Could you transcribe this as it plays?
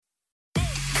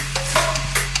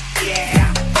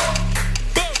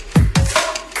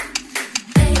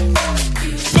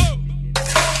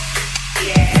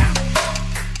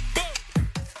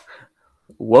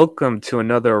Welcome to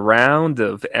another round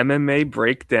of MMA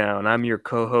Breakdown. I'm your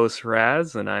co-host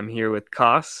Raz, and I'm here with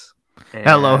Kos,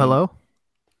 Hello, and hello.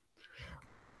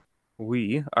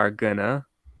 we are gonna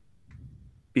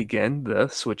begin the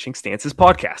Switching Stances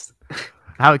podcast.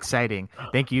 How exciting.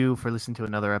 Thank you for listening to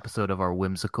another episode of our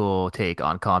whimsical take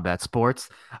on combat sports.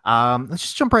 Let's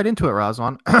just jump right into it,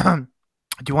 Razwan.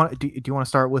 Do you want to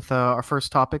start with our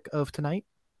first topic of tonight?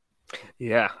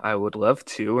 Yeah, I would love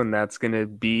to, and that's gonna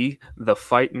be the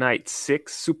Fight Night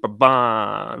 6 Super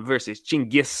Bond versus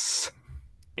Chinggis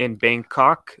in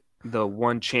Bangkok, the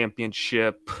One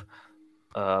Championship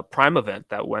Prime event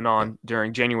that went on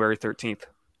during January 13th.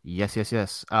 Yes, yes,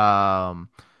 yes.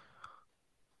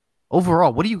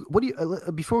 Overall, what do you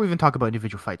before we even talk about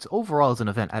individual fights, overall as an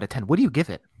event out of 10, what do you give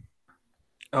it?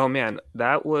 Oh man,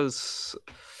 that was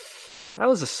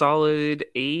a solid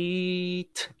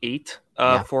eight.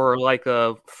 Yeah, For like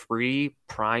a free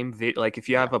Prime like if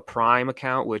you yeah. have a Prime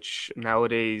account, which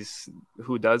nowadays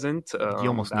who doesn't? You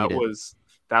almost need it.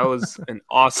 That was an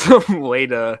awesome way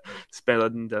to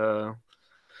spend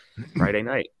Friday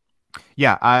night.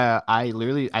 Yeah,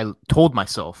 I told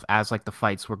myself as like the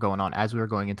fights were going on, as we were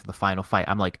going into the final fight,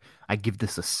 I'm like, I give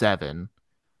this a 7.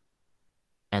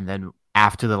 And then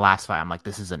after the last fight, I'm like,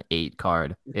 this is an 8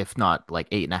 card, if not like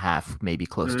 8.5, maybe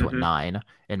close to a Hmm. 9,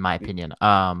 in my opinion.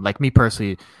 Like me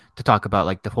personally, to talk about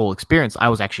like the whole experience, I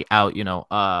was actually out,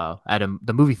 at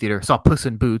the movie theater, saw Puss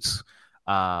in Boots,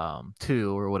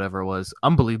 2 or whatever it was.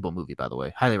 Unbelievable movie, by the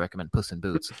way. Highly recommend Puss in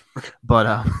Boots.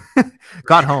 But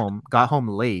got home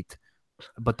late.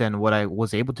 But then what I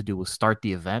was able to do was start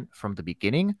the event from the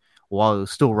beginning while it was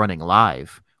still running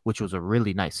live, which was a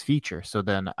really nice feature. So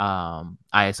then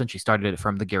I essentially started it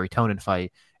from the Gary Tonin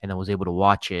fight and then was able to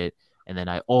watch it. And then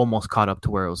I almost caught up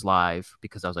to where it was live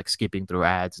because I was like skipping through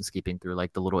ads and skipping through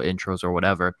like the little intros or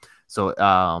whatever. So,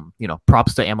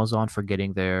 props to Amazon for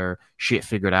getting their shit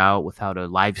figured out with how to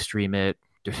live stream it.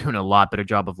 They're doing a lot better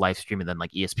job of live streaming than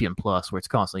like ESPN Plus, where it's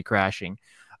constantly crashing.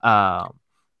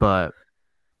 But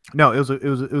no,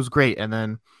 it was great. And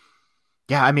then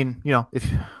yeah, I mean,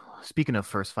 if speaking of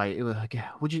first fight, it was like, yeah,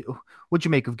 what'd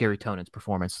you make of Gary Tonin's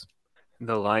performance?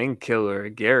 The Lion Killer,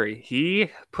 Gary. He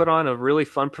put on a really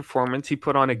fun performance. He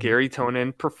put on a Mhm. Gary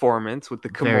Tonin performance with the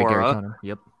Very Gary Kimura. Tonin.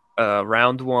 Yep.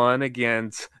 Round one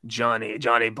against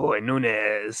Johnny Boy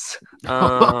Nunes.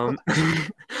 Um, Johnny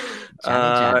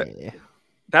uh, Johnny.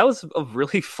 that was a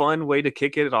really fun way to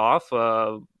kick it off.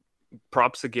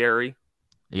 Props to Gary.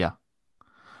 Yeah.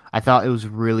 I thought it was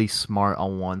really smart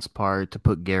on one's part to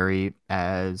put Gary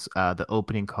as the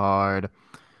opening card.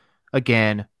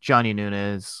 Again, Johnny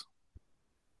Nunes,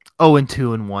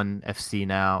 0-2 in one FC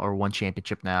now, or one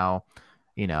championship now.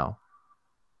 You know,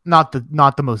 not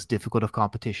the most difficult of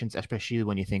competitions, especially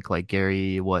when you think like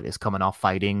Gary, what is coming off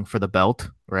fighting for the belt,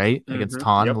 right, against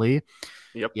Tan Yep. Lee.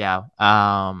 Yep. Yeah.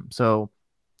 So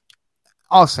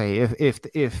I'll say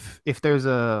if there's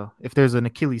an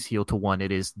Achilles heel to one,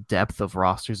 it is depth of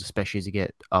rosters, especially as you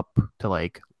get up to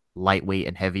like lightweight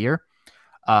and heavier.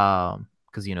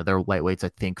 Because their lightweights I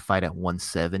think fight at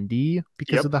 170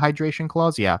 because of Yep. the hydration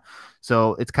clause. Yeah,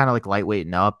 so it's kind of like lightweight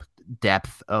and up.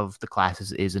 Depth of the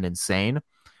classes isn't insane.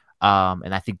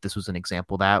 And I think this was an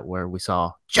example of that where we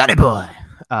saw Johnny Boy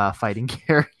fighting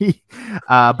Gary.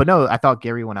 But no, I thought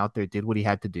Gary went out there, did what he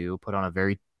had to do, put on a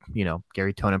very,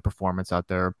 Gary Tonin performance out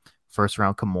there. First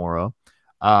round Kimura.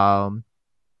 Um,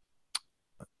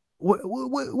 what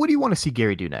do you want to see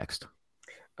Gary do next?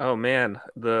 Oh man,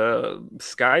 the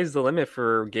sky's the limit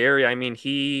for Gary. I mean,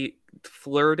 he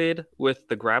flirted with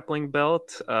the grappling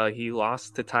belt. He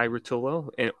lost to Ty Rutullo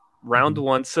in round Mhm.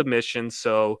 one submission,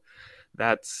 so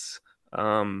that's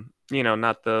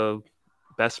not the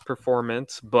best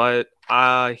performance, but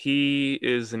he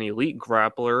is an elite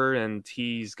grappler and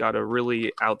he's got a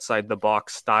really outside the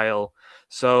box style.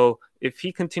 So if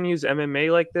he continues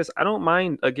MMA like this, I don't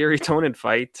mind a Gary Tonin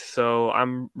fight. So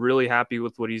I'm really happy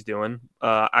with what he's doing.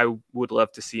 I would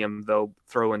love to see him though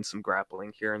throw in some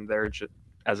grappling here and there, just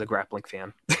as a grappling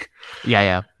fan. Yeah,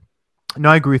 yeah. No,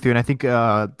 I agree with you, and I think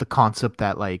the concept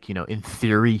that like in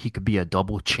theory he could be a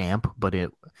double champ, but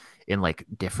in like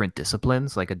different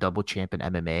disciplines, like a double champ in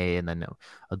MMA and then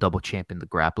a double champ in the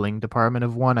grappling department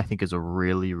of one, I think is a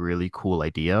really really cool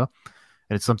idea,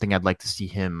 and it's something I'd like to see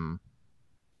him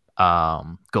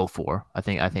go for. I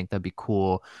think that'd be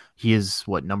cool. He is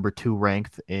what number 2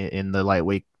 ranked in the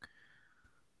lightweight,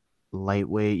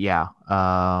 yeah.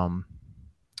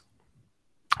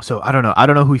 So I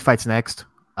don't know who he fights next,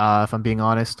 if I'm being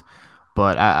honest,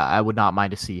 but I would not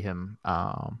mind to see him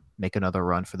make another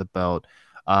run for the belt.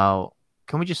 Uh,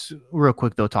 can we just real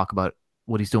quick though talk about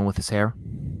what he's doing with his hair?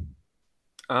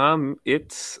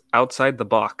 It's outside the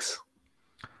box.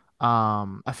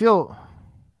 I feel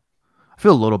a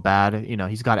little bad. You know,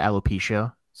 he's got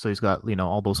alopecia, so he's got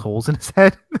all those holes in his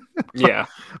head. but Yeah.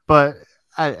 but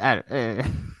I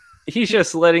He's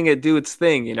just letting it do its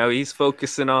thing, he's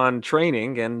focusing on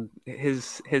training and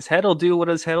his head'll do what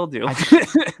his head'll do. I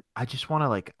just I just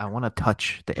want to I want to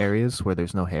touch the areas where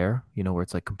there's no hair. Where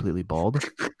it's like completely bald.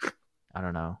 I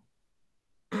don't know.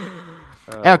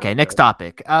 Okay, next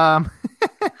topic.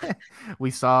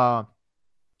 We saw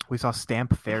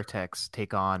Stamp Fairtex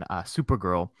take on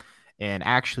Supergirl, and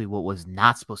actually, what was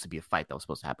not supposed to be a fight that was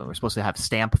supposed to happen. We're supposed to have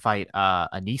Stamp fight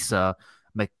Anissa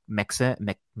Mexen,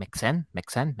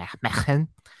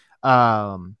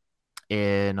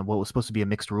 in what was supposed to be a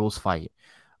mixed rules fight,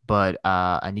 but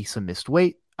Anissa missed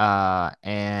weight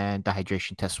and the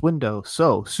hydration test window,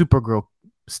 so Supergirl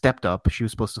stepped up. She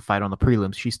was supposed to fight on the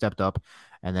prelims. She stepped up,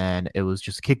 and then it was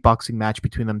just a kickboxing match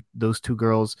between those two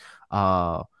girls,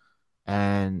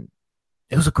 and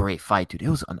it was a great fight, dude. It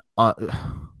was an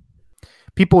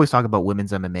people always talk about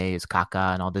women's MMA is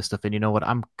caca and all this stuff, and you know what?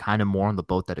 I'm kind of more on the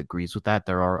boat that agrees with that.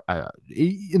 There are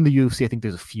in the UFC, I think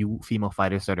there's a few female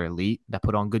fighters that are elite that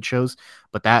put on good shows,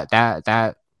 but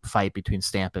that fight between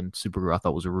Stamp and Supergirl I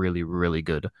thought was really, really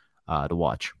good to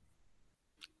watch.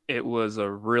 It was a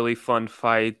really fun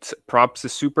fight. Props to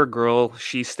Supergirl.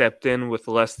 She stepped in with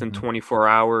less than 24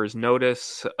 hours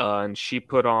notice, and she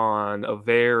put on a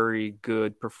very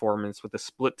good performance with a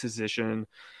split decision.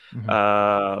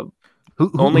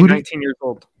 Only 19 years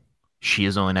old. She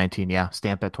is only 19, yeah.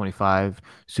 Stamp at 25,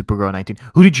 Supergirl 19.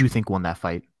 Who did you think won that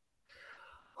fight?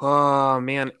 Oh,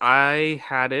 man. I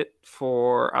had it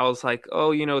I was like,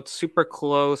 it's super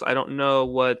close. I don't know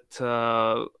what...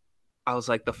 I was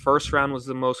like, the first round was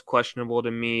the most questionable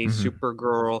to me,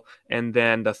 Supergirl. And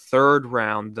then the third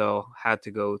round, though, had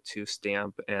to go to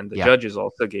Stamp. And the judges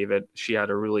also gave it. She had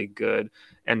a really good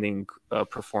ending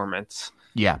performance.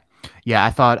 Yeah. I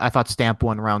thought Stamp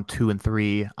won round 2 and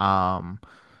 3.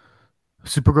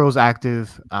 Supergirl's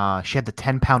active. She had the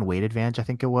 10-pound weight advantage, I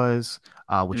think it was,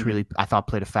 which really I thought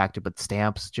played a factor. But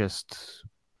Stamp's just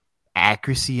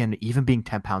accuracy, and even being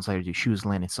 10 pounds lighter, dude, she was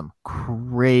landing some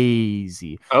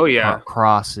crazy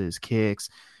crosses, kicks.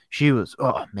 She was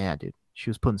man, dude, she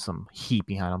was putting some heat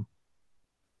behind them.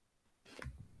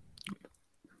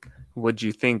 What'd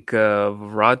you think of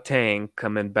Rod Tang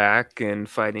coming back and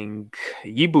fighting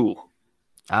Yibu?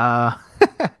 I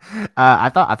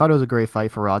thought it was a great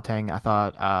fight for Rod Tang. I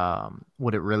thought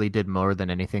what it really did more than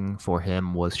anything for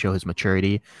him was show his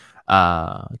maturity,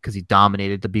 because he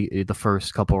dominated the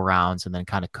first couple of rounds and then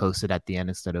kind of coasted at the end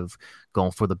instead of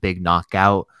going for the big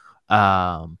knockout.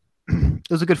 It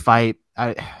was a good fight.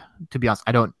 To be honest,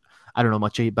 I don't know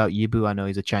much about Yibu. I know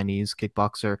he's a Chinese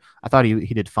kickboxer. I thought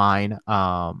he did fine.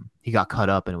 He got cut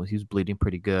up and he was bleeding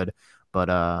pretty good, but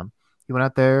he went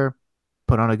out there,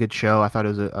 put on a good show. I thought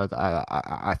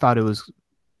it was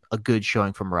a good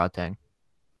showing from Rod Tang.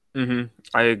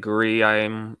 I agree.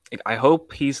 I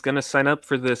hope he's gonna sign up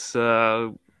for this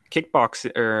kickbox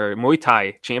or Muay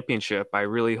Thai championship. I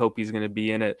really hope he's gonna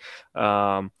be in it.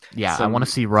 I want to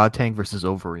see Rod Tang versus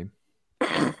Overeem.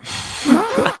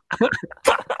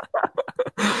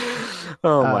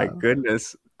 Oh my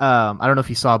goodness. I don't know if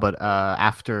you saw, but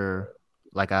after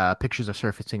pictures are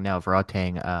surfacing now of Rod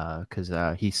Tang, because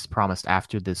he's promised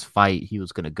after this fight he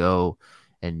was gonna go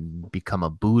and become a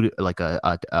Buddha,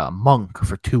 a monk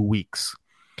for 2 weeks.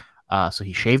 So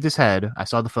he shaved his head. I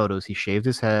saw the photos. He shaved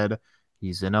his head.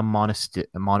 He's in a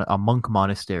monk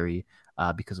monastery,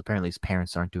 because apparently his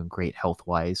parents aren't doing great health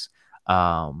wise.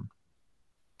 And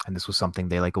this was something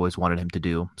they always wanted him to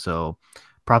do. So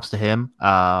props to him,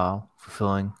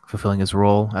 fulfilling his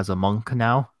role as a monk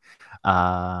now.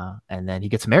 And then he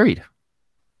gets married.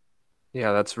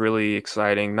 Yeah, that's really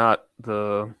exciting.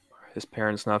 His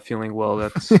parents not feeling well.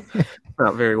 That's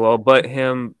not very well, but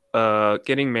him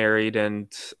getting married, and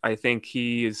I think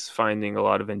he is finding a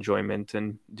lot of enjoyment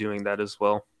in doing that as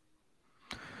well.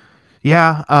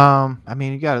 Yeah, I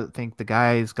mean, you got to think the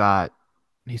guy's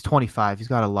he's 25. He's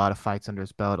got a lot of fights under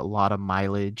his belt, a lot of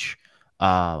mileage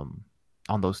on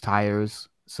those tires.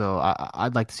 So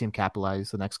I'd like to see him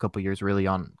capitalize the next couple of years really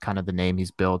on kind of the name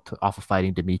he's built off of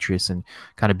fighting Demetrius and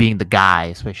kind of being the guy,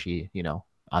 especially,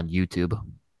 on YouTube.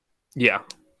 Yeah,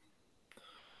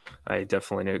 I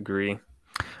definitely agree.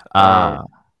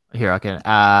 Here,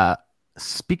 okay.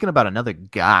 Speaking about another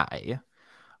guy,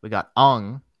 we got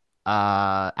Ung,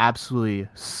 absolutely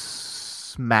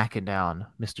smacking down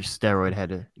Mr. Steroid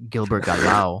Head Gilbert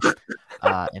Galao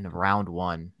in round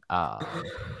 1.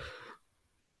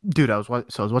 Dude, I was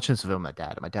watching this video with my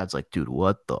dad, and my dad's like, "Dude,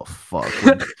 what the fuck?"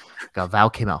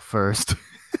 Galao came out first.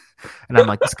 And I'm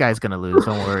like, this guy's gonna lose.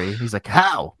 Don't worry. He's like,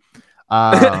 how?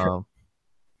 Uh,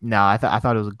 no, I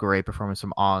thought it was a great performance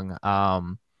from Ong.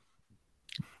 Ong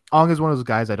is one of those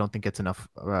guys I don't think gets enough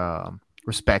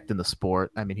respect in the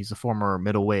sport. I mean, he's a former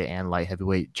middleweight and light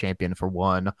heavyweight champion for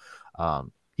one.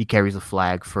 He carries a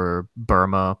flag for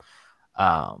Burma.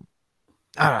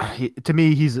 To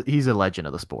me, he's a legend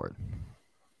of the sport.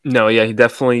 No, yeah, he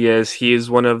definitely is. He is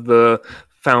one of the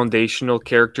foundational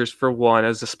characters for one.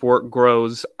 As the sport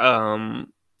grows, I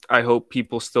hope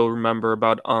people still remember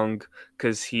about Ung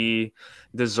because he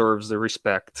deserves the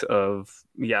respect of,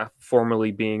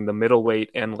 formerly being the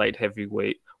middleweight and light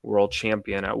heavyweight world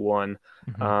champion at one.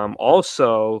 Mm-hmm.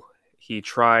 Also, he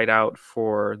tried out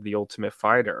for the Ultimate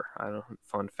Fighter.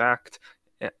 Fun fact,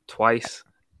 twice.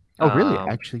 Oh, really? I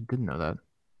actually didn't know that.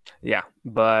 Yeah,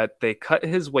 but they cut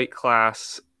his weight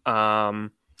class.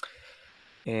 And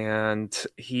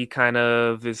he kind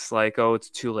of is like, oh, it's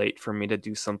too late for me to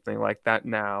do something like that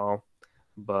now.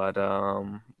 But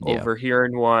over here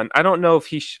in one, I don't know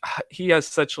if he has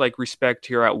such like respect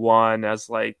here at one as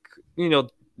like,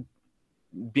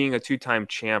 being a two-time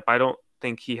champ. I don't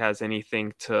think he has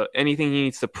anything he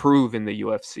needs to prove in the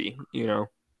UFC,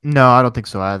 No, I don't think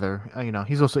so either.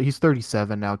 He's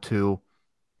 37 now too.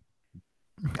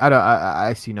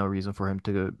 I see no reason for him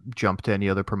to jump to any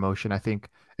other promotion. I think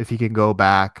if he can go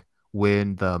back,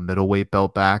 win the middleweight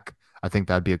belt back, I think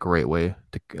that'd be a great way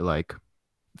to like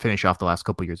finish off the last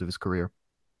couple years of his career.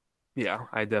 Yeah,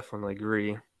 I definitely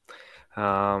agree.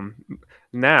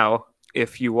 Now,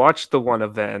 if you watch the one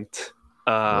event,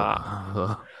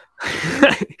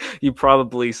 you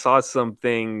probably saw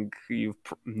something you've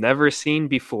never seen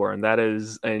before, and that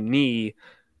is a knee.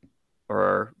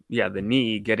 The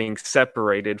knee getting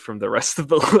separated from the rest of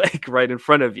the leg right in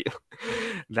front of you.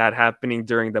 That happening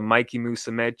during the Mikey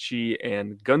Musumeci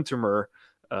and Guntermer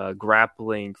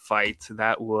grappling fight.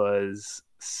 That was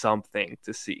something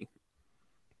to see.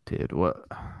 Dude, what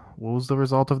was the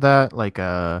result of that? Like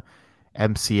a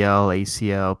MCL,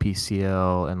 ACL,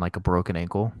 PCL, and like a broken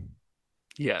ankle?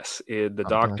 Yes, the Something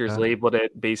doctors like labeled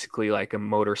it basically like a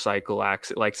motorcycle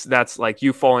accident. Like that's like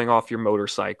you falling off your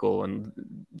motorcycle and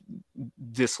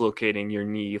dislocating your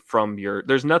knee from your.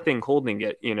 There's nothing holding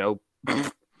it, to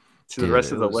the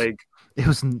rest of the leg. It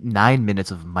was 9 minutes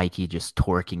of Mikey just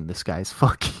torquing this guy's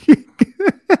fucking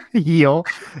heel.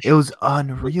 It was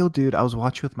unreal, dude. I was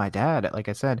watching with my dad. Like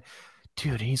I said,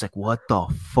 dude, and he's like, "What the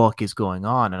fuck is going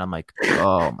on?" And I'm like,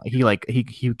 "Oh,"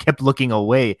 he kept looking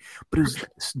away, but it was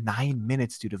 9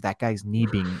 minutes, dude, of that guy's knee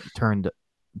being turned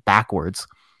backwards.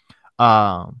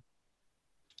 Has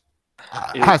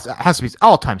to be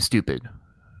all time stupid.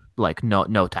 Like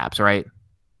no taps, right?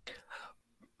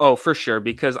 Oh, for sure.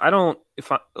 Because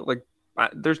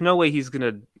there's no way he's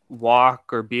gonna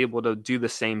walk or be able to do the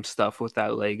same stuff with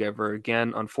that leg ever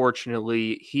again.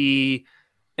 Unfortunately,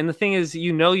 and the thing is,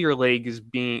 your leg is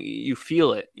you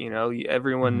feel it.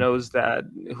 Everyone knows that.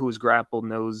 Who's grappled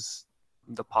knows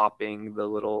the popping,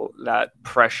 that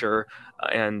pressure,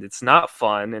 and it's not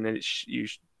fun. And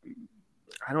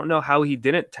I don't know how he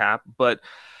didn't tap, but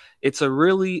it's a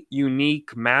really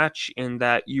unique match in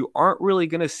that you aren't really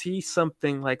going to see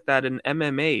something like that in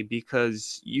MMA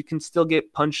because you can still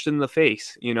get punched in the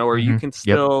face, or you can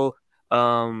still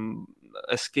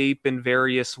escape in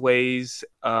various ways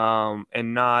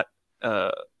and not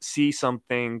see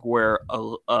something where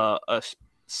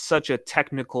such a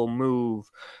technical move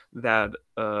that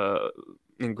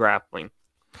in grappling.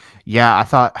 Yeah, I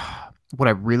thought what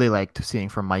I really liked seeing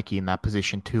from Mikey in that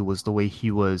position too was the way he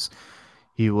was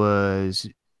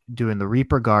doing the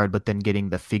Reaper guard, but then getting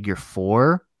the figure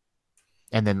four,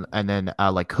 and then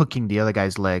like hooking the other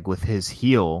guy's leg with his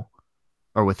heel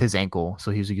or with his ankle.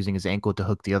 So he was using his ankle to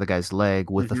hook the other guy's leg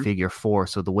with the figure four.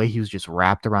 So the way he was just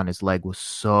wrapped around his leg was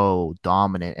so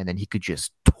dominant, and then he could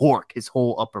just torque his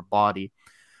whole upper body.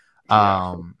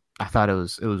 I thought it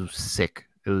was sick.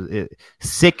 It was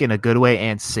sick in a good way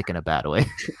and sick in a bad way,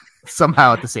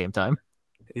 somehow at the same time.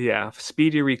 Yeah,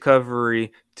 speedy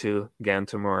recovery to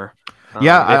Gantamore.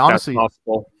 Yeah, I honestly,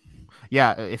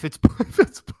 yeah, if it's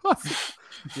possible,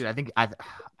 dude. I think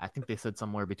they said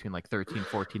somewhere between like 13,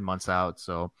 14 months out.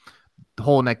 So the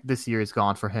whole this year is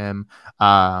gone for him.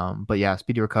 But yeah,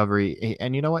 speedy recovery.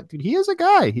 And you know what, dude, he is a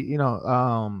guy.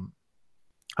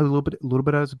 A little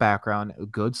bit of his background, a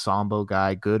good sambo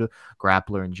guy, good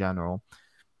grappler in general.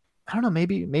 I don't know,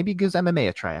 maybe gives MMA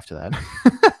a try after that.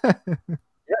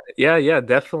 Yeah,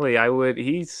 definitely.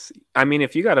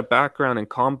 If you got a background in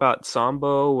combat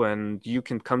sambo and you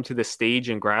can come to the stage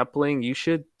in grappling, you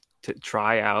should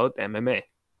try out MMA.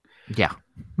 Yeah.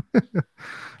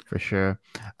 for sure.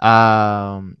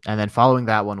 And then following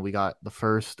that one, we got the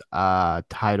first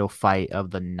title fight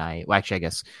of the night. Well, actually, I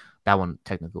guess that one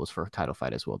technically was for a title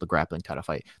fight as well, the grappling title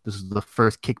fight. This is the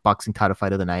first kickboxing title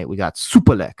fight of the night. We got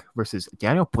Supalek versus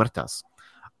Daniel Puertas.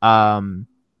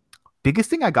 Biggest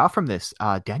thing I got from this,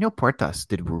 Daniel Puertas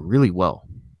did really well.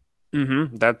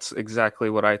 That's exactly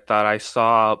what I thought. I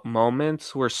saw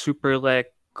moments where Superlek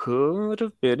could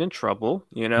have been in trouble,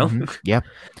 you know? Yep.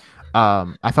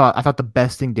 I thought the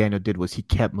best thing Daniel did was he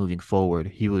kept moving forward.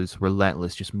 He was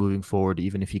relentless, just moving forward.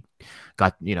 Even if he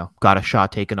got a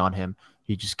shot taken on him,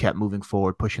 he just kept moving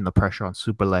forward, pushing the pressure on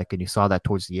Superlek, and you saw that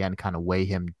towards the end, kind of weigh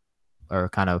him or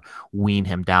kind of wean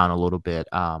him down a little bit.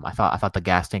 I thought the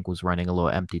gas tank was running a little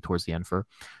empty towards the end for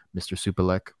Mr.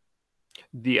 Superlek.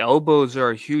 The elbows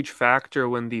are a huge factor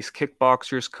when these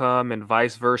kickboxers come, and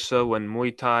vice versa when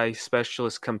Muay Thai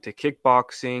specialists come to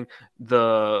kickboxing.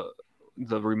 The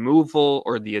removal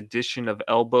or the addition of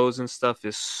elbows and stuff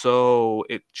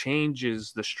it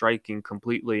changes the striking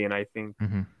completely, and I think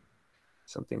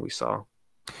something we saw.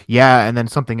 Yeah, and then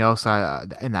something else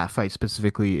in that fight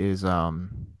specifically is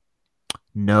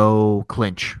no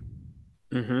clinch.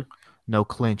 No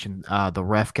clinch, and the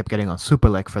ref kept getting on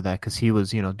Superlek for that because he was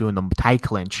doing the Thai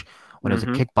clinch when it was a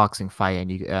kickboxing fight,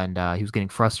 and he was getting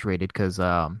frustrated because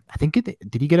I think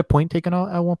did he get a point taken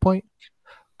out at one point?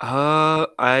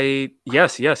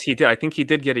 Yes, he did. I think he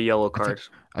did get a yellow card.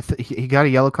 He got a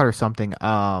yellow card or something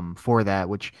for that,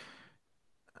 which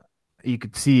you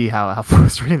could see how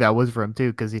frustrating that was for him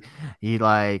too, because he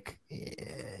like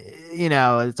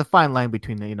it's a fine line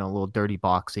between a little dirty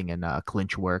boxing and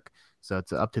clinch work, so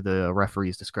it's up to the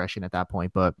referee's discretion at that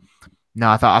point. But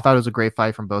no, I thought it was a great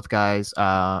fight from both guys,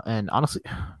 and honestly,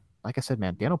 like I said,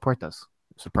 man, Daniel Puertas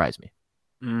surprised me.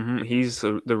 He's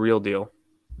the real deal.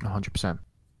 100%.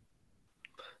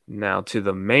 Now to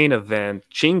the main event,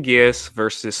 Chingiz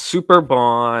versus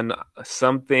Superbon.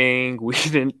 Something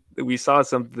we saw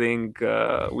something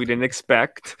we didn't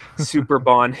expect.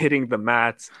 Superbon hitting the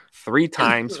mats 3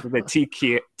 times for the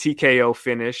TKO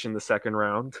finish in the second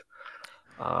round.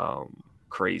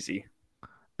 Crazy.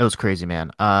 It was crazy,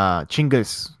 man.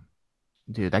 Chingiz,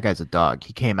 dude, that guy's a dog.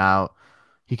 He came out,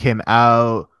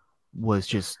 was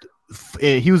just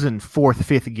he was in 4th,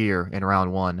 5th gear in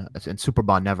round 1, and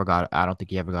Superbon I don't think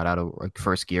he ever got out of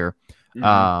first gear.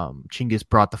 Chingiz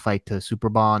brought the fight to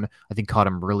Superbon. I think caught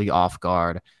him really off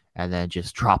guard, and then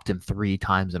just dropped him 3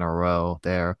 times in a row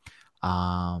there.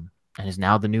 And is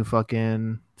now the new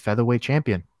fucking featherweight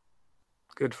champion.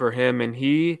 Good for him. And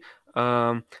he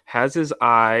has his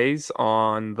eyes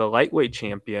on the lightweight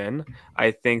champion.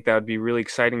 I think that would be really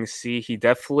exciting to see. He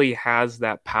definitely has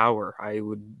that power. I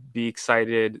would be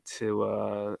excited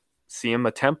to see him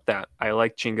attempt that. I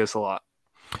like Chingiz a lot.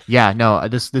 Yeah, no,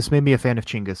 this made me a fan of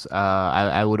Chingiz.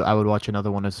 I would watch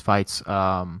another one of his fights.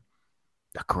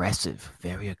 Aggressive,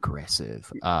 very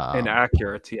aggressive, and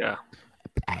accurate. Yeah,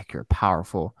 accurate,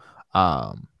 powerful.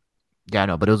 Yeah,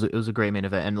 no, but it was a great main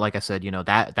event, and like I said,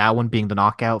 that one being the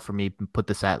knockout for me put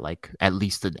this at at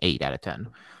least an 8 out of 10,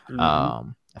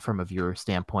 from a viewer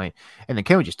standpoint. And then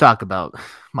can we just talk about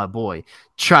my boy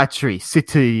Chatri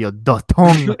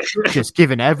Sityodtong just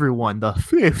giving everyone the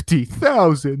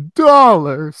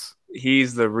 $50,000?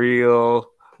 He's the real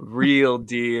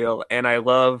deal, and I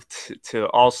loved to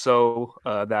also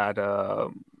that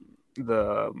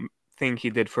the thing he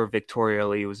did for Victoria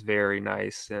Lee was very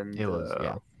nice, and it was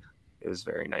it was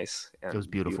very nice. And it was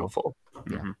beautiful.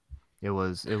 Yeah. It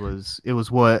was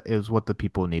what the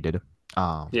people needed.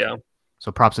 Yeah.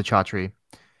 So props to Chatri.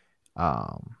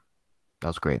 That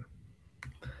was great.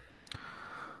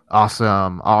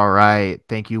 Awesome. All right.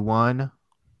 Thank you, One.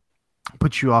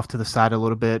 Put you off to the side a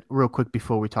little bit real quick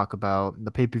before we talk about the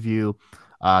pay-per-view.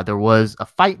 There was a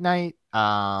fight night.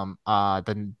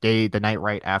 The night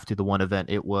right after the one event,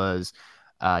 it was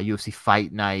UFC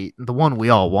Fight Night, the one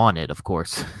we all wanted, of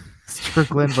course.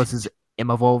 Strickland versus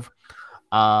Imavov.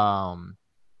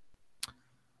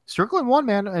 Strickland won,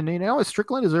 man, and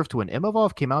Strickland deserved to win.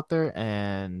 Imavov came out there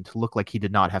and looked like he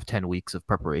did not have 10 weeks of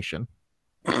preparation.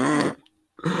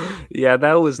 Yeah,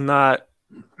 that was not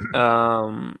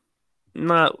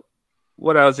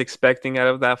what I was expecting out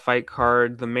of that fight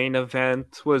card. The main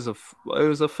event was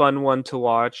a fun one to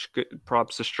watch. Good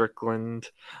props to Strickland,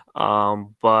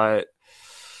 but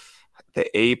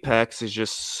the apex is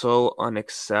just so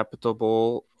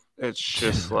unacceptable. It's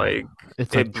just like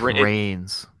it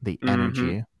drains the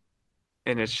energy,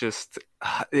 and it's just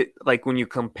like when you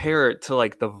compare it to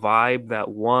like the vibe that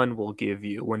one will give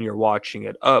you when you're watching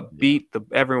it, upbeat,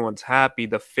 everyone's happy,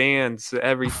 the fans,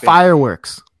 everything,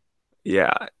 fireworks.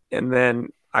 Yeah, and then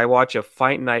I watch a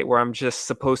fight night where I'm just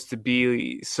supposed to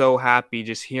be so happy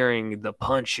just hearing the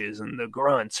punches and the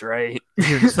grunts, right?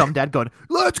 Hearing some dad going,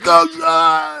 "Let's go,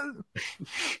 son!"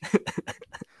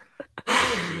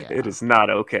 It is not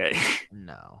okay.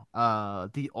 No.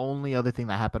 The only other thing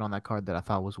that happened on that card that I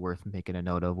thought was worth making a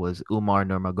note of was Umar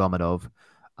Nurmagomedov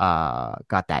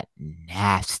got that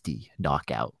nasty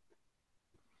knockout.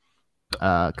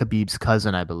 Khabib's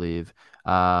cousin, I believe,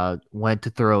 went to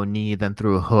throw a knee, then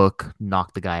threw a hook,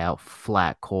 knocked the guy out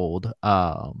flat cold.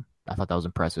 I thought that was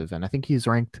impressive, and I think he's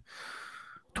ranked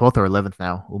 12th or 11th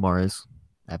now. Umar is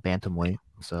at bantamweight,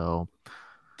 so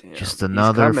Damn, just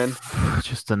another, he's coming.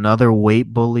 just another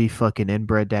weight bully, fucking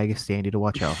inbred Dagestani to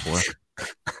watch out for.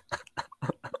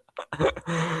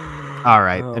 All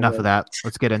right, enough of that.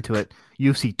 Let's get into it.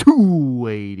 UFC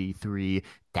 283,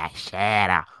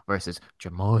 Teixeira versus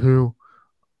Jamal Hill.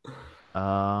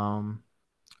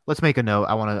 Let's make a note.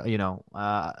 I want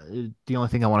to, the only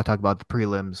thing I want to talk about the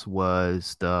prelims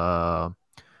was the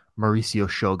Mauricio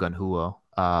Shogun Rua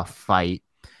fight.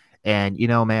 And,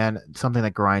 man, something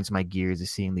that grinds my gears is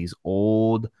seeing these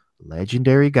old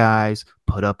legendary guys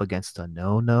put up against a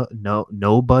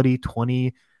nobody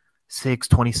 26,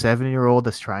 27-year-old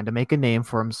that's trying to make a name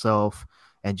for himself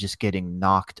and just getting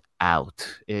knocked out.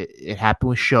 It happened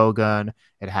with Shogun.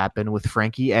 It happened with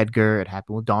Frankie Edgar. It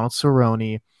happened with Donald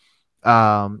Cerrone.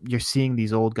 You're seeing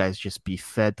these old guys just be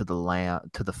fed to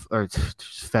the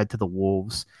fed to the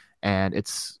wolves, and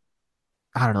it's,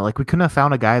 I don't know, like we couldn't have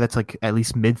found a guy that's like at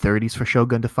least mid-30s for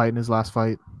Shogun to fight in his last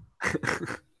fight.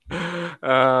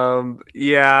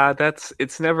 Yeah,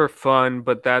 it's never fun,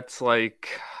 but that's like,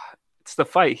 it's the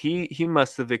fight he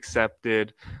must have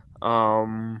accepted.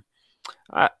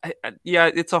 Yeah,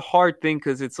 it's a hard thing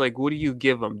because it's like, what do you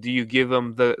give him? Do you give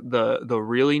him the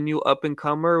really new up and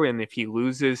comer, and if he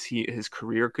loses, his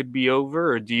career could be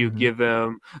over, or do you give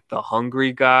him the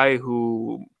hungry guy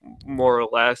who more or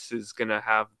less is gonna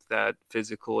have that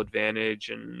physical advantage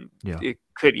and it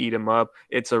could eat him up?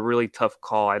 It's a really tough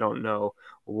call. I don't know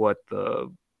what the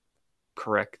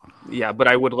correct. Yeah, but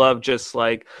I would love just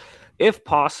like, if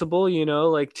possible,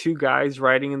 like two guys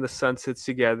riding in the sunsets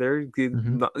together,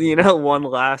 one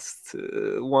last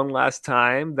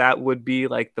time, that would be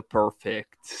like the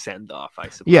perfect send off, I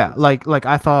suppose. Yeah, like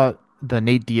I thought the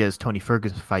Nate Diaz Tony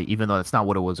Ferguson fight, even though that's not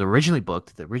what it was originally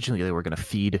booked. Originally they were going to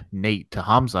feed Nate to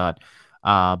Hamzat,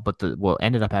 but what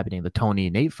ended up happening, the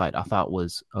Tony Nate fight, I thought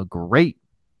was a great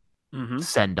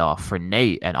send off for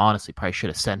Nate, and honestly, probably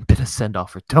should have been a send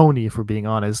off for Tony if we're being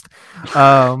honest.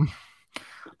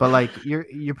 But like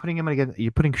you're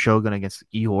putting Shogun against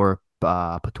Ihor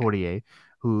Potoroier,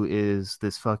 who is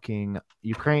this fucking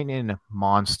Ukrainian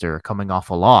monster coming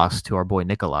off a loss to our boy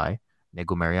Nikolai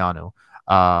Negumereanu.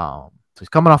 So he's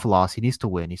coming off a loss. He needs to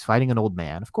win. He's fighting an old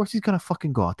man. Of course, he's gonna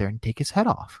fucking go out there and take his head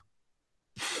off.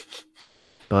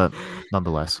 But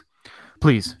nonetheless,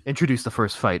 please introduce the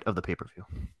first fight of the pay-per-view.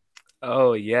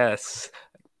 Oh yes,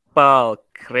 Paul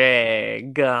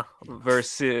Craig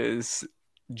versus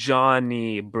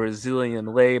Johnny Brazilian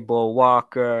Label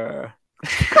Walker.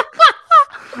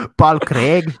 Paul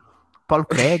Craig.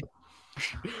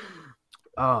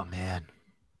 Oh man,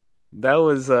 that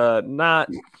was not.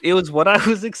 It was what I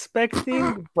was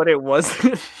expecting, but it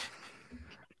wasn't.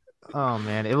 Oh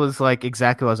man, it was like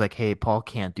exactly what I was like. Hey, Paul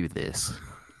can't do this.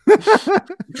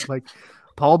 Like,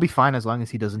 Paul will be fine as long as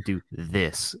he doesn't do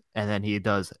this, and then he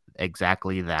does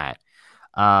exactly that.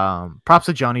 Props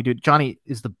to Johnny, dude. Johnny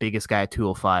is the biggest guy at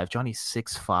 205. Johnny's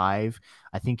 6'5".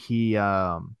 I think he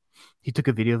took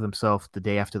a video of himself the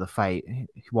day after the fight,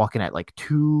 walking at like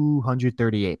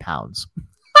 238 pounds.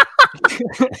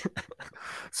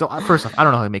 So first off, I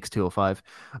don't know how he makes 205,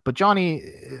 but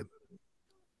Johnny's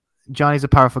a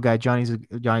powerful guy. Johnny's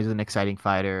an exciting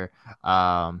fighter.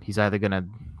 He's either gonna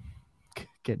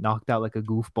get knocked out like a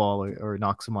goofball or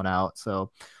knock someone out. So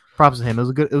props to him.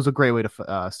 It was a great way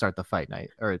to start the fight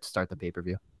night or start the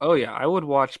pay-per-view. Oh yeah, I would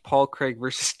watch Paul Craig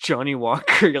versus Johnny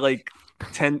Walker like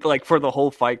for the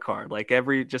whole fight card. Like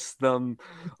just them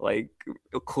like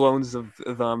clones of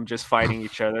them just fighting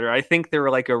each other. I think they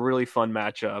were like a really fun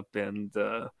matchup, and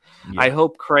I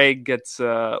hope Craig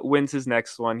wins his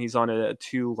next one. He's on a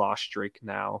 2-loss streak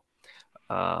now.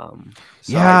 I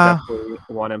definitely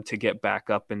want him to get back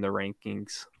up in the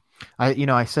rankings.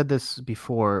 I said this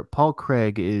before. Paul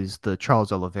Craig is the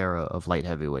Charles Oliveira of light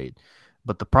heavyweight,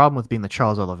 but the problem with being the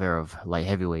Charles Oliveira of light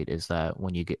heavyweight is that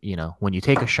when you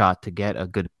take a shot to get a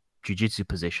good jiu-jitsu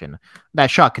position, that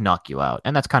shot can knock you out,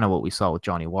 and that's kind of what we saw with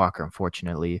Johnny Walker,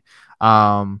 unfortunately.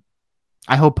 I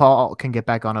hope Paul can get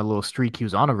back on a little streak. He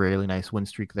was on a really nice win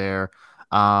streak there.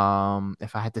 If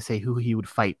I had to say who he would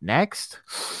fight next,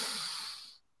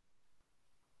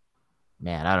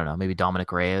 Man, I don't know. Maybe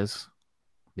Dominic Reyes.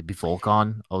 Maybe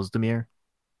Volkan Ozdemir.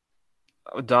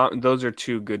 Those are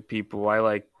two good people. I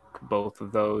like both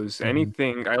of those. Mhm.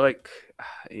 Anything I like,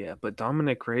 yeah. But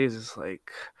Dominic Reyes is like,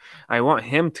 I want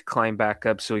him to climb back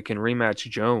up so he can rematch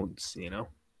Jones.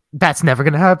 That's never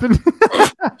gonna happen.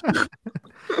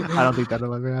 I don't think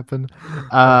that'll ever happen.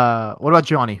 What about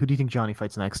Johnny? Who do you think Johnny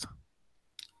fights next?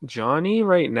 Johnny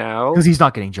right Because now, he's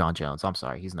not getting John Jones. I'm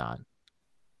sorry, he's not.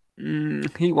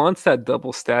 he wants that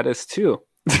double status too.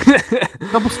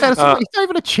 Double status. uh, He's not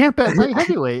even a champ at light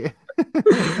heavyweight.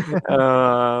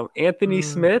 Anthony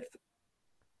Smith.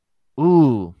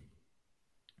 Ooh,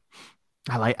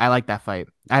 I like that fight.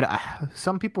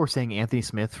 Some people were saying Anthony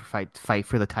Smith fight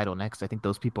for the title next. I think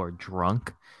those people are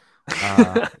drunk.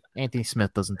 Anthony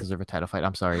Smith doesn't deserve a title fight.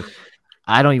 I'm sorry.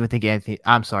 I don't even think Anthony.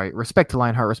 I'm sorry. Respect to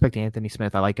Lionheart. Respect to Anthony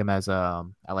Smith. I like him as I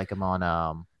like him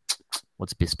on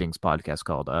what's Bisping's podcast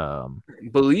called?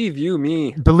 Believe you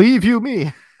me. Believe You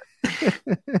Me.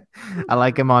 I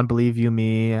like him on Believe You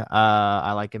Me.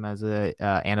 I like him as a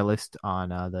analyst on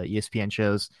the ESPN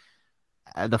shows.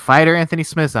 The fighter Anthony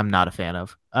Smith, I'm not a fan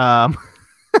of. I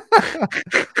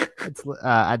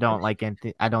don't like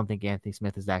Anthony. I don't think Anthony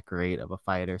Smith is that great of a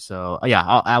fighter. So yeah,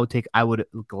 I would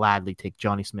gladly take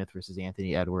Johnny Smith versus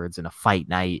Anthony Edwards in a fight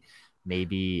night,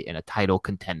 maybe in a title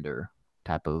contender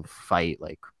type of fight,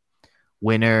 like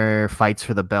winner fights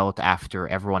for the belt after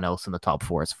everyone else in the top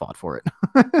four has fought for it.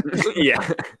 Yeah,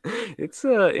 it's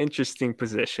a interesting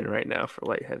position right now for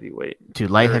light heavyweight.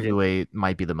 Dude, light heavyweight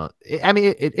might be the most. I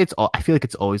mean, it's. I feel like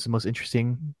it's always the most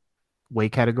interesting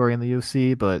weight category in the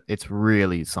UFC, but it's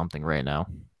really something right now.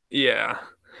 Yeah.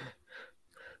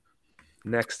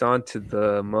 Next on to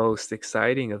the most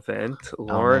exciting event,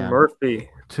 Lauren Murphy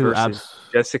versus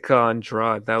Jessica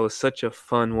Andrade. That was such a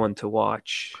fun one to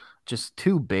watch. Just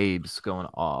two babes going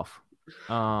off.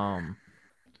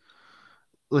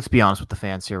 Let's be honest with the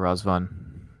fans here, Razvan.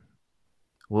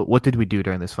 What did we do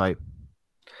during this fight?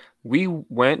 We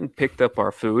went and picked up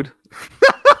our food.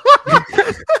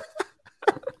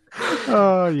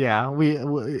 Oh yeah, we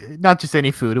not just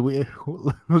any food. We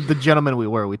the gentlemen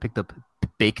we picked up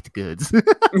baked goods,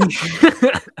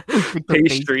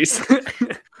 pastries.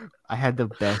 I had the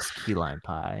best key lime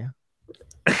pie.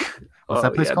 What's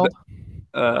that place called?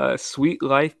 Sweet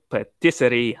Life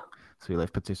Patisserie. Sweet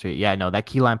Life Patisserie. Yeah, no, that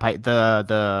key lime pie.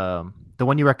 The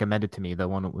one you recommended to me, the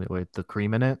one with the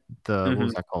cream in it. What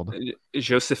was that called?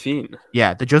 Josephine.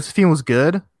 Yeah, the Josephine was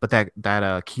good, but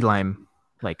that key lime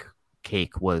like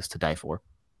cake was to die for.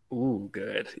 Ooh,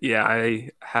 good. Yeah, I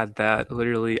had that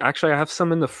literally. Actually, I have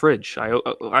some in the fridge. I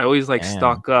always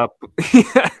stock up.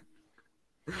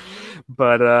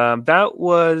 But that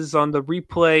was on the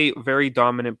replay. Very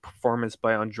dominant performance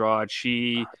by Andrade.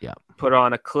 She put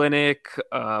on a clinic,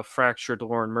 fractured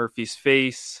Lauren Murphy's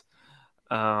face.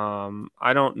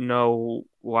 I don't know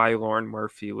why Lauren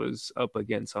Murphy was up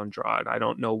against Andrade. I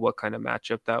don't know what kind of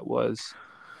matchup that was.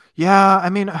 Yeah, I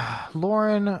mean,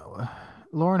 Lauren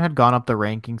had gone up the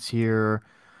rankings here,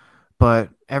 but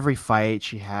every fight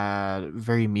she had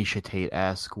very Miesha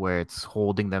Tate-esque, where it's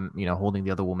holding the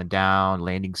other woman down,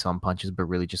 landing some punches, but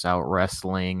really just out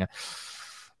wrestling.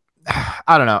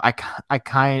 I don't know.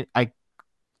 I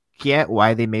get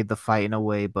why they made the fight in a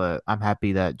way, but I'm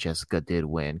happy that Jessica did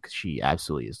win because she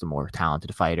absolutely is the more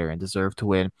talented fighter and deserved to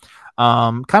win.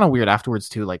 Kind of weird afterwards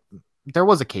too. Like there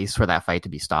was a case for that fight to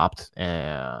be stopped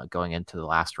going into the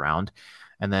last round.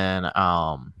 And then,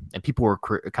 and people were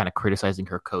kind of criticizing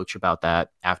her coach about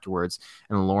that afterwards.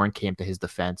 And Lauren came to his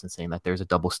defense and saying that there's a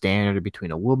double standard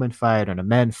between a woman fighter and a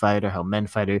men fighter. How men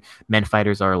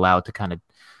fighters are allowed to kind of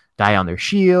die on their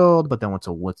shield, but then once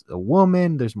a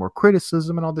woman, there's more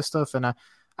criticism and all this stuff. And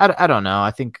I don't know.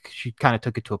 I think she kind of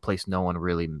took it to a place no one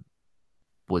really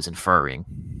was inferring,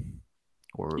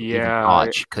 or even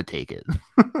thought she could take it.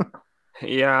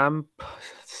 Yeah, I'm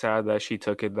sad that she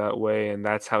took it that way, and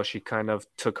that's how she kind of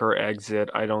took her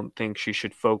exit. I don't think she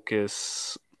should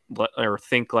focus or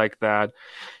think like that.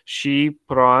 She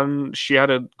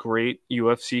had a great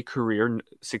UFC career,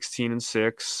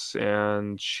 16-6,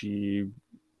 and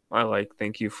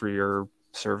thank you for your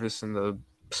service in the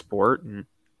sport, and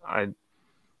I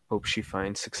hope she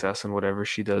finds success in whatever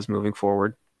she does moving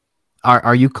forward.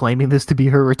 Are you claiming this to be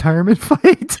her retirement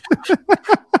fight?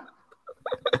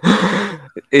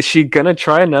 Is she gonna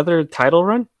try another title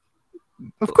run?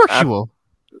 Of course she will.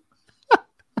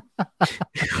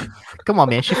 Come on,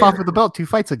 man. She fought for the belt 2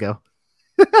 fights ago.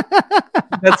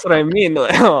 That's what I mean.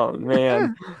 Oh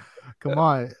man. Come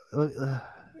on.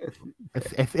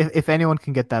 If anyone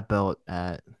can get that belt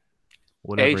at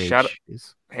whatever age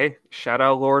is. Hey, shout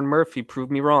out Lauren Murphy.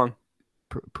 Prove me wrong.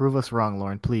 Prove us wrong,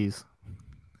 Lauren, please.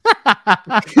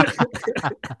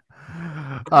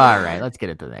 All right, let's get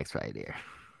into the next fight here.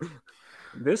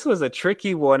 This was a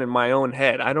tricky one in my own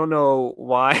head. I don't know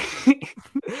why.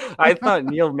 I thought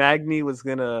Neil Magny was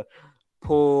gonna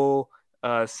pull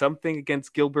something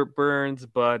against Gilbert Burns,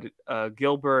 but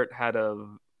Gilbert had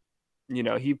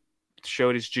he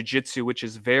showed his jiu-jitsu, which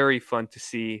is very fun to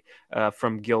see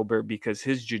from Gilbert because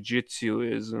his jiu-jitsu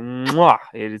is mwah,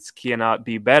 it cannot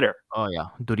be better. Oh yeah,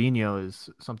 Durinho is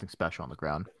something special on the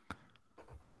ground.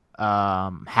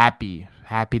 Happy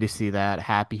to see that.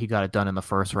 Happy he got it done in the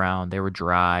first round. They were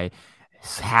dry.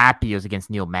 Happy it was against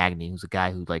Neil Magny, who's a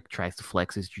guy who like tries to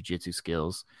flex his jiu-jitsu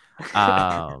skills.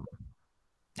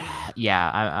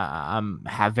 Yeah, I'm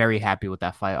very happy with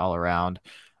that fight all around.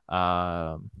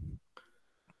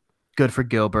 Good for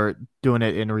Gilbert doing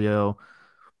it in Rio.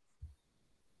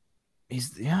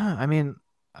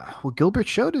 What Gilbert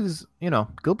showed is,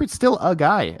 Gilbert's still a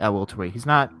guy at welterweight. He's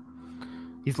not.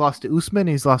 He's lost to Usman.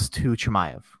 He's lost to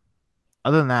Chimaev.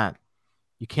 Other than that,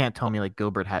 you can't tell me like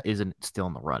Gilbert isn't still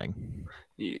in the running.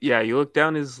 Yeah, you look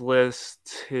down his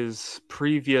list, his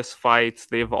previous fights,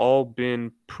 they've all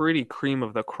been pretty cream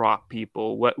of the crop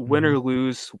people. Win or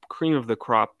lose, cream of the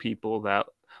crop people that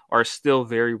are still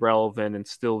very relevant and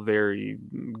still very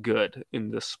good in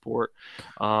this sport.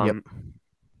 Yep.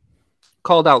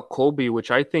 Called out Colby, which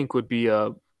I think would be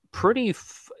a pretty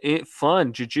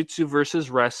fun jiu-jitsu versus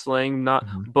wrestling, not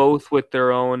both with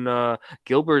their own.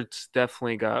 Gilbert's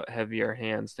definitely got heavier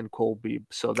hands than Colby,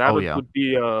 so that would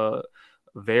be a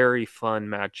very fun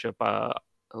matchup.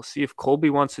 I'll see if Colby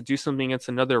wants to do something against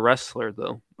another wrestler,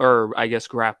 though, or I guess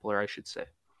grappler, I should say.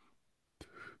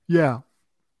 Yeah,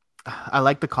 I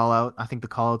like the call out. I think the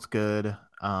call out's good.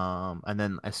 And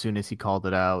then as soon as he called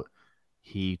it out,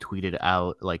 he tweeted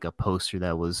out like a poster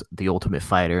that was The Ultimate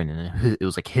Fighter, and it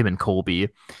was like him and Colby,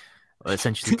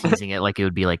 essentially teasing it like it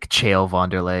would be like Chael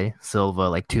Vanderlei Silva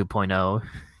like 2.0.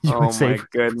 Oh my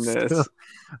goodness!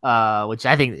 Which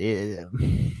I think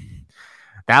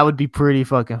that would be pretty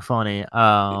fucking funny.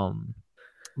 But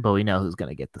we know who's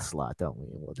gonna get the slot, don't we?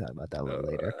 We'll talk about that a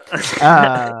little later.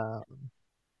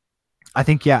 I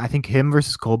think him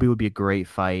versus Colby would be a great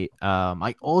fight.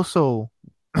 I also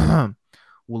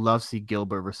will love to see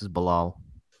Gilbert versus Bilal.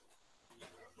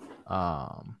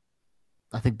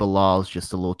 I think Bilal is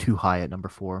just a little too high at number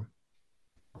 4.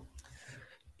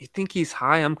 You think he's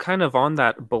high? I'm kind of on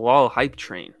that Bilal hype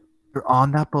train. You're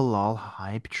on that Bilal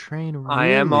hype train? Really? I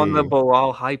am on the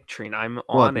Bilal hype train. I'm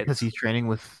on it. Because he's training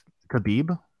with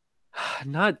Khabib?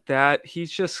 Not that.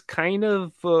 He's just kind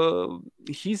of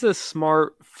he's a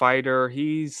smart fighter.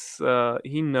 He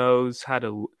knows how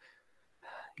to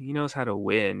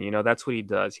win. That's what he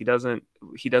does. He doesn't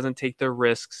take the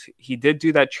risks. He did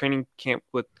do that training camp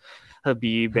with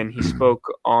Khabib, and he spoke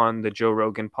on the Joe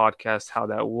Rogan podcast how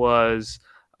that was.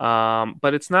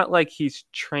 But it's not like he's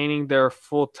training there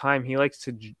full time. He likes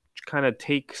to kind of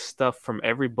take stuff from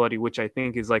everybody, which I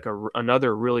think is like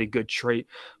another really good trait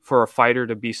for a fighter,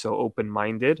 to be so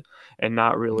open-minded and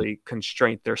not really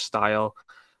constrain their style.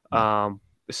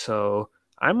 So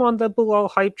I'm on the Bilal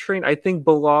hype train. I think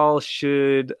Bilal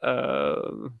should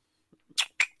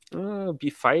be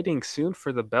fighting soon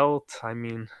for the belt. I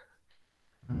mean,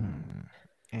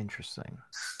 interesting.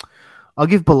 I'll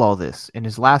give Bilal this. In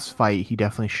his last fight, he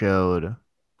definitely showed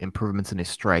improvements in his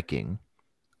striking,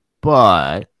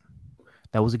 but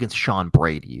that was against Sean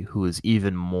Brady, who is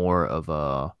even more of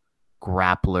a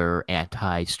grappler,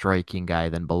 anti-striking guy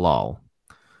than Bilal.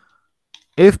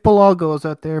 If Bilal goes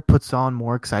out there, puts on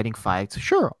more exciting fights,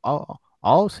 sure,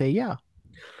 I'll say yeah.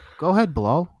 Go ahead,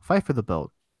 Bilal, fight for the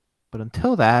belt. But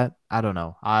until that, I don't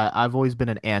know. I've always been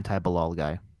an anti-Bilal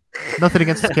guy. Nothing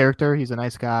against his character; he's a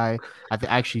nice guy. I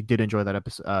actually did enjoy that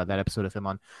episode of him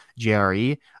on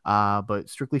JRE. But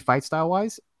strictly fight style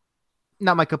wise,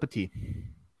 not my cup of tea.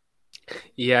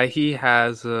 Yeah, he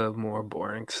has a more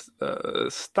boring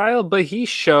style, but he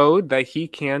showed that he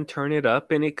can turn it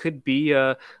up, and it could be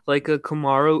like a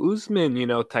Kamaru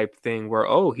Usman, type thing where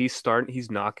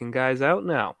he's knocking guys out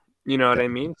now. You know what I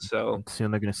mean? So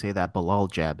soon they're gonna say that Bilal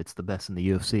jab, it's the best in the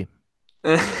UFC.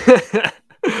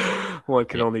 One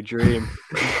can only dream.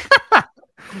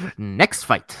 Next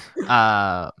fight,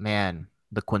 man,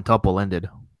 the quintuple ended.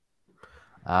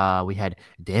 We had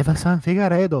Deiveson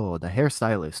Figueiredo, the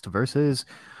hairstylist, versus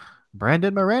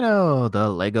Brandon Moreno, the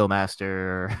Lego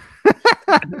master.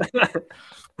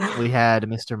 We had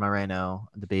Mr. Moreno,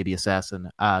 the baby assassin,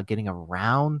 getting a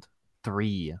round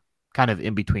 3, kind of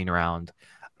in between round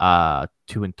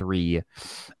 2 and 3.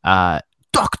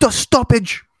 Doctor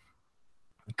stoppage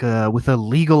with a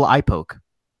legal eye poke.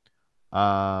 What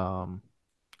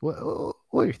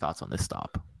are your thoughts on this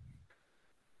stop?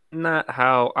 not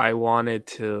how I wanted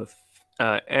to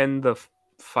end the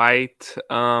fight.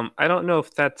 I don't know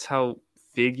if that's how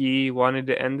Figgy wanted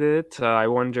to end it. I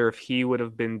wonder if he would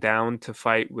have been down to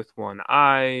fight with one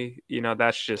eye.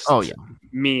 That's Oh just yeah,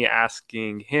 me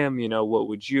asking him. What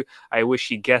would you? I wish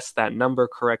he guessed that number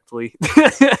correctly.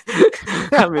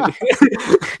 I mean,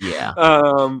 yeah,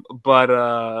 but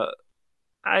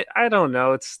I don't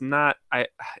know. It's not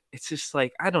it's just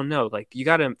like I don't know. Like you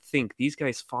got to think these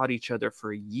guys fought each other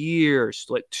for years,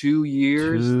 like 2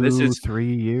 years. This two, is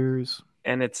 3 years.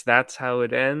 and it's that's how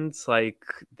it ends. Like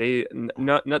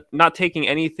not taking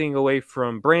anything away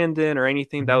from Brandon or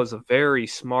anything. That Hmm. was a very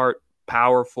smart,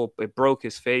 powerful. It broke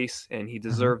his face, and he Hmm.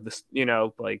 deserved this.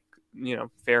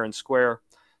 Fair and square.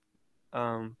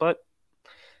 But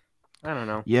I don't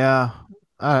know. Yeah,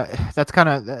 that's kind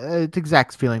of the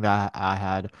exact feeling that I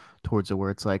had towards it, where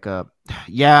it's like,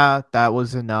 yeah, that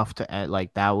was enough to end,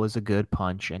 like that was a good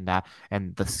punch, and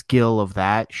the skill of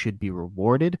that should be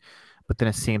rewarded. But then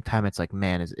at the same time, it's like,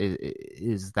 man,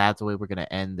 is that the way we're gonna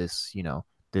end this?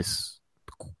 This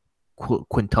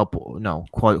quintuple, no,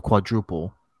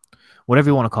 quadruple, whatever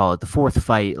you want to call it, the fourth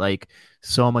fight. Like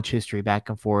so much history back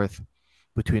and forth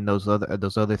between those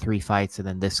other three fights, and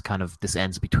then this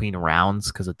ends between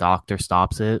rounds because the doctor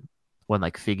stops it when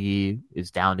like Figgy is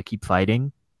down to keep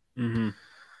fighting. Hmm.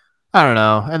 I don't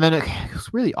know, and then it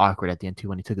was really awkward at the end too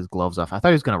when he took his gloves off. I thought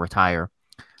he was gonna retire.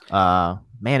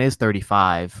 Man is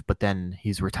 35, but then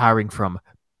he's retiring from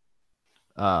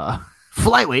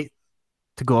flyweight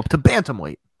to go up to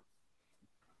bantamweight.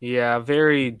 Yeah,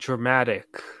 very dramatic.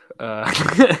 Uh,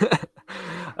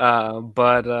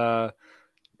 but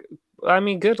I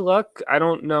mean, good luck. I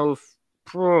don't know if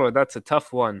that's a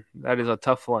tough one. That is a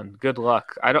tough one. Good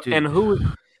luck. I don't. Dude. And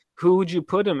who would you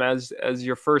put him as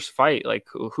your first fight? Like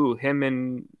who? Him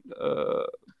and Let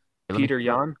me Peter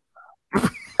Yan?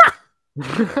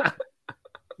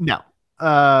 no.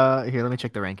 Here, let me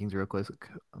check the rankings real quick.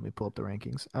 Let me pull up the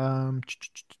rankings.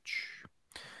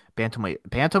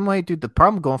 Bantamweight, dude. The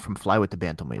problem going from flyweight to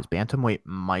bantamweight is bantamweight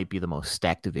might be the most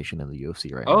stacked division in the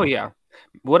UFC right Oh now. yeah.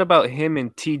 What about him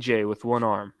and TJ with one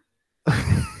arm?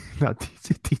 No,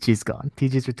 TJ's gone.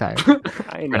 TJ's retired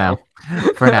I for now. know.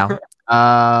 For now.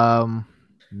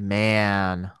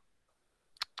 Man,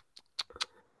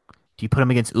 do you put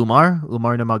him against Umar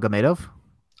Nurmagomedov,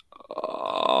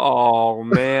 Oh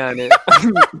man,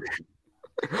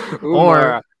 or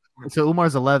Umar. so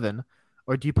Umar's 11,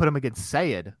 or do you put him against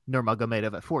Sayed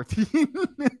Nurmagomedov at 14?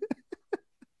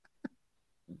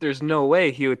 There's no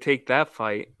way he would take that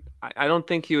fight. I don't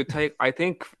think he would take. I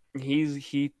think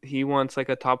he wants like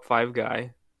a top five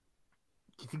guy.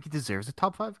 Do you think he deserves a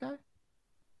top five guy?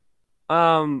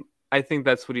 I think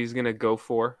that's what he's gonna go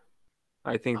for.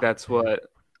 I think Oh that's man. what.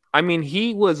 I mean,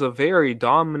 he was a very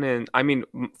dominant. I mean,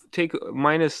 take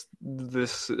minus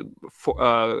this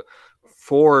four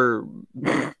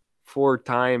four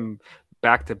time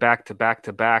back to back to back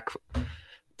to back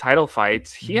title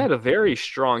fights. He Mhm. had a very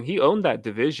strong. He owned that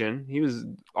division. He was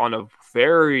on a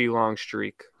very long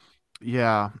streak.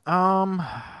 Yeah.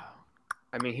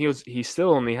 I mean, he still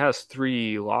only has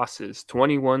 3 losses,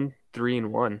 21,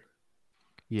 3-1.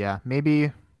 Yeah.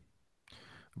 Maybe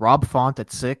Rob Font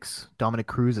at 6, Dominic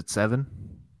Cruz at 7.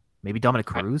 Maybe Dominic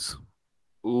I, Cruz.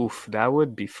 oof, that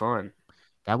would be fun.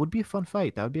 That would be a fun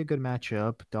fight. That would be a good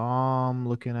matchup. Dom,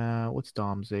 looking at what's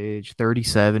Dom's age?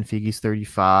 37. Figgy's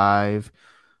 35.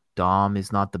 Dom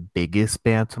is not the biggest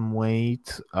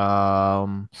bantamweight.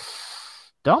 Dom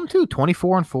too,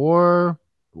 24-4,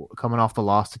 coming off the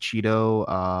loss to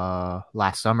Cheeto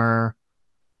last summer.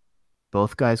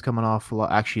 Both guys coming off.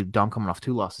 Actually, Dom coming off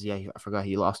 2 losses. Yeah, I forgot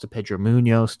he lost to Pedro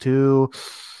Munoz too.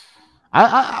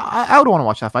 I would want to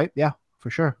watch that fight. Yeah, for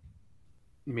sure.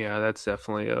 Yeah, that's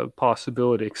definitely a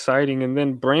possibility. Exciting. And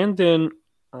then Brandon,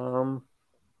 um,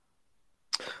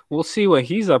 we'll see what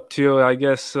he's up to. I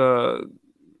guess I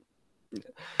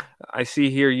see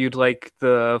here you'd like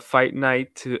the fight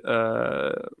night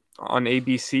on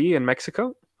ABC in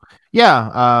Mexico.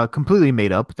 Yeah, completely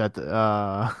made up that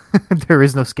there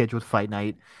is no scheduled fight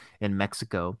night in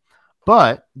Mexico,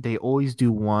 but they always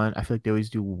do one. I feel like they always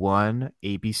do one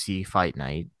ABC fight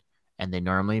night, and they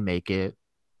normally make it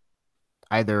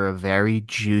either a very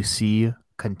juicy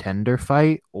contender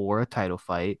fight or a title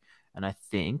fight. And I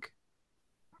think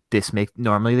this make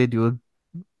normally they do a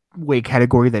weight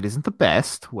category that isn't the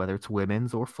best, whether it's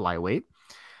women's or flyweight.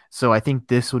 So I think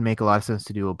this would make a lot of sense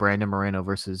to do a Brandon Moreno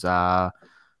versus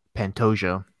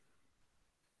Pantoja,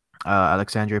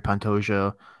 Alexandre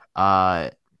Pantoja, uh,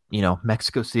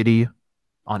 Mexico City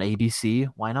on ABC.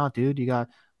 Why not, dude? You got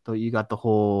the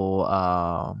whole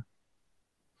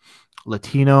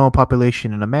Latino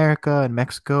population in America and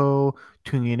Mexico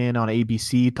tuning in on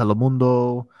ABC,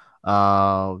 Telemundo,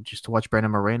 just to watch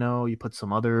Brandon Moreno. You put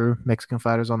some other Mexican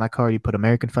fighters on that card. You put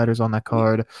American fighters on that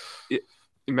card.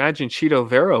 Imagine Cheeto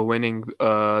Vera winning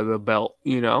the belt,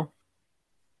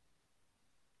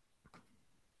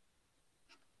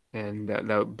 and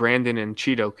that Brandon and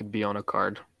Cheeto could be on a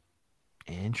card.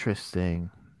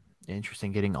 Interesting.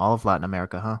 Getting all of Latin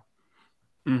America, huh?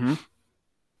 Mm-hmm.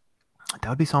 That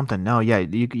would be something. No, yeah,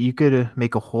 you could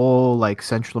make a whole like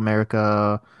Central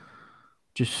America.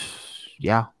 Just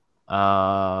yeah.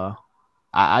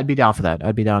 I'd be down for that.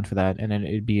 And then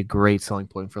it'd be a great selling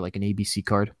point for like an ABC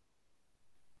card.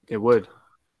 It would.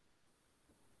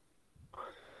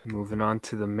 Moving on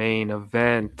to the main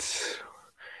event,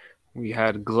 we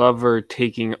had Glover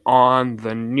taking on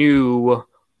the new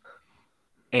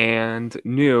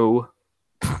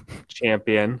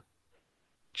champion,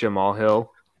 Jamal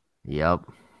Hill. Yep.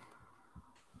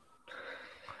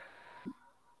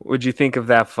 What'd you think of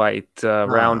that fight?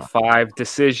 Round 5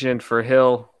 decision for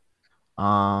Hill.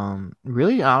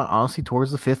 Really, honestly,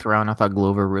 towards the 5th round, I thought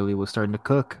Glover really was starting to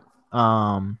cook.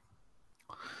 No.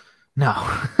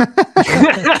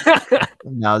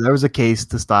 No, there was a case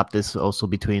to stop this also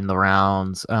between the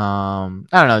rounds. I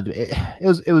don't know.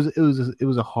 It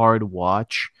was a hard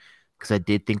watch because I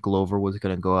did think Glover was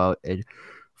gonna go out and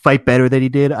fight better than he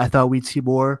did. I thought we'd see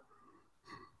more.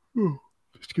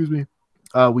 Excuse me.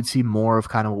 We'd see more of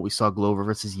kind of what we saw Glover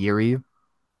versus Yuri.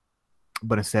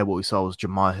 But instead, what we saw was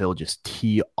Jamal Hill just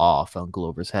tee off on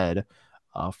Glover's head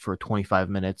for 25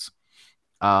 minutes.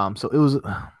 So it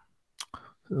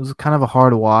was kind of a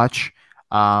hard watch.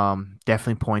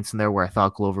 Definitely points in there where I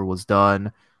thought Glover was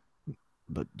done.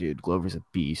 But, dude, Glover's a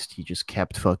beast. He just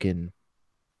kept fucking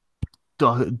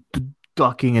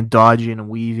ducking and dodging and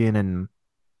weaving and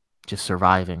just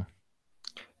surviving.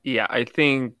 Yeah, I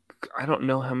don't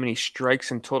know how many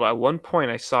strikes in total. At one point,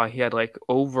 I saw he had like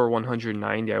over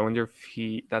 190. I wonder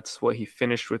if that's what he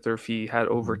finished with, or if he had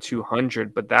over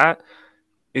 200. But that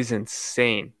is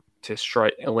insane to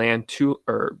land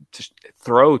or to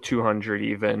throw 200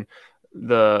 even.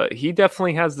 He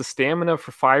definitely has the stamina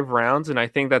for 5 rounds, and I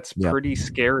think that's pretty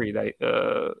scary.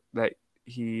 That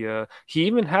he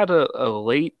even had a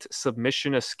late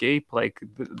submission escape. Like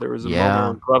there was a moment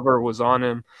when Glover was on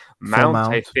him, mount.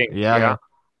 I think. Yeah.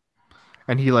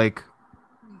 And he like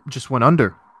just went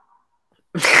under.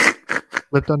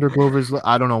 Flipped under Glover's.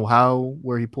 I don't know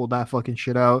where he pulled that fucking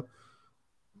shit out.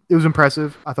 It was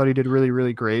impressive. I thought he did really,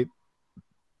 really great.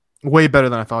 Way better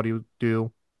than I thought he would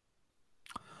do.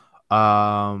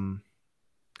 And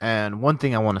one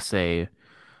thing I want to say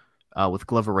with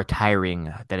Glover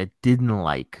retiring that I didn't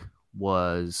like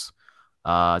was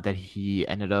that he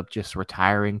ended up just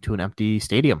retiring to an empty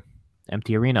stadium,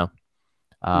 empty arena.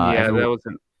 That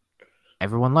wasn't.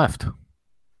 Everyone left.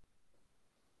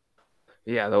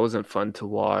 Yeah, that wasn't fun to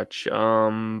watch.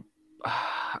 I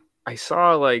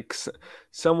saw like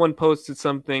someone posted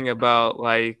something about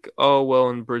like, oh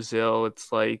well, in Brazil,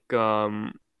 it's like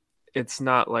it's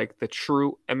not like the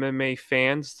true MMA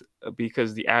fans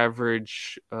because the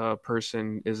average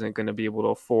person isn't going to be able to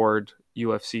afford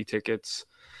UFC tickets.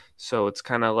 So it's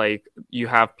kind of like you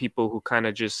have people who kind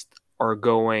of just are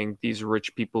going, these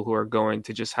rich people who are going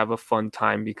to just have a fun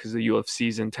time because the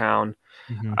UFC's in town.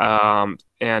 Mm-hmm.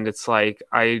 And it's like,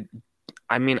 I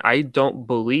mean, I don't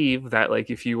believe that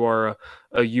like if you are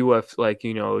a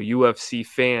UFC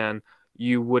fan,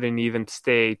 you wouldn't even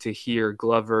stay to hear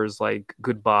Glover's like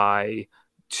goodbye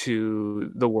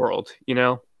to the world,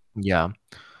 Yeah.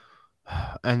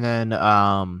 And then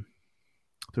there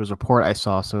was a report I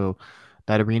saw. So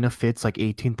that arena fits like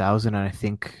 18,000. And I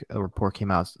think a report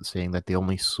came out saying that they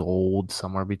only sold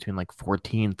somewhere between like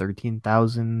 14,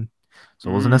 13,000. So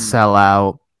it wasn't a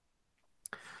sellout.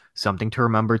 Something to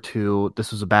remember too.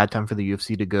 This was a bad time for the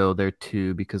UFC to go there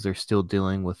too, because they're still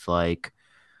dealing with like,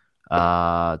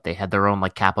 they had their own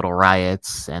like Capitol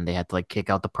riots and they had to like kick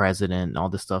out the president and all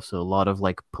this stuff. So a lot of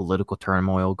like political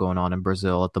turmoil going on in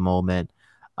Brazil at the moment.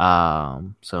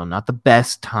 So not the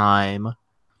best time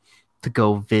to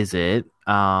go visit.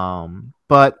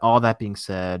 But all that being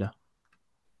said,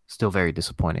 still very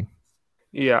disappointing.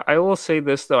 Yeah, I will say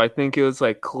this though. I think it was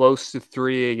like close to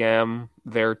 3 a.m.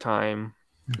 their time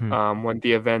when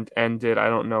the event ended. I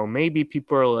don't know. Maybe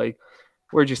people are like,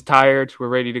 we're just tired. We're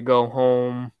ready to go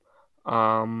home.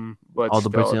 But all the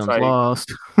Brazilians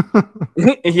lost.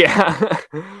 Yeah.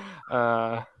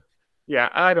 Yeah,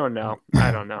 I don't know.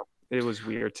 It was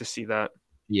weird to see that.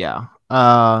 Yeah.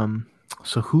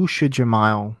 So who should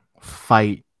Jamal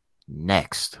fight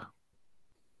next?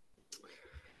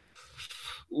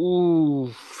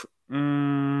 Ooh.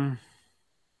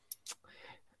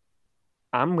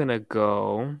 I'm gonna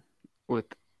go with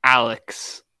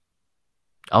Alex.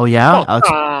 Oh yeah, Oh, Alex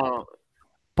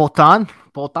Bolton.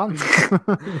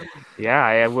 yeah,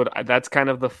 I would. That's kind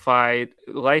of the fight.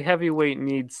 Light heavyweight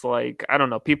needs like I don't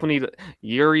know. People need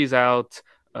Yuri's out.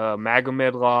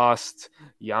 Magomed lost.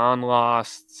 Jan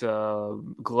lost.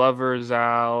 Glover's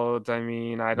out. I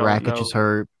mean, I don't Rakic know. is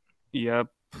hurt. Yep,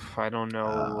 I don't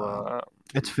know.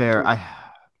 It's fair.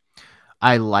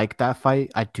 I like that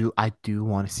fight. I do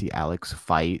want to see Alex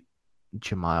fight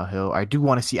Jamal Hill. I do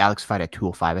want to see Alex fight at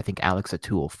 205. I think Alex at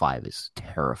 205 is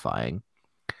terrifying.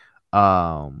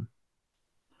 Um,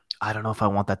 I don't know if I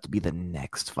want that to be the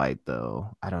next fight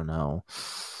though. I don't know.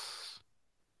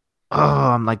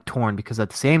 Oh, I'm like torn because at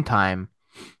the same time,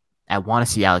 I want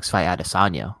to see Alex fight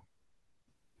Adesanya.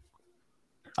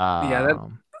 Yeah,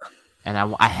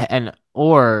 that And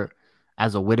or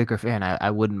as a Whitaker fan, I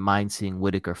wouldn't mind seeing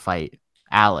Whitaker fight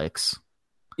Alex.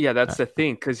 yeah, Uh, that's the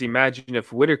thing. Because imagine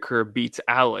if Whitaker beats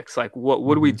Alex, like what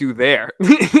do we mhm. do there?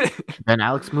 Then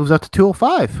Alex moves up to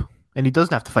 205, and he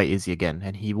doesn't have to fight Izzy again,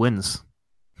 and he wins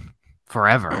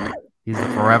forever. He's a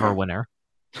forever winner.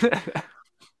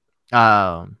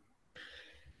 Um,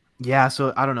 yeah.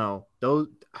 So I don't know.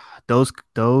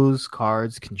 Those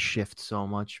cards can shift so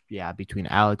much. Yeah, between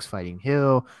Alex fighting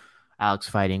Hill, Alex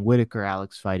fighting Whitaker,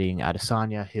 Alex fighting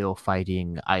Adesanya, Hill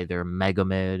fighting either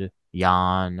Megamed,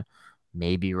 Jan,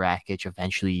 maybe Rakic,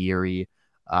 eventually Yuri.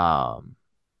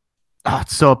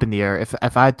 It's so up in the air. If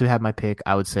I had to have my pick,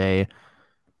 I would say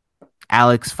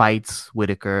Alex fights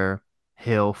Whitaker,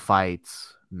 Hill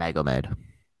fights Megamed.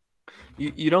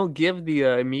 You don't give the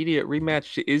immediate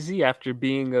rematch to Izzy after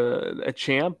being a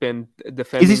champ and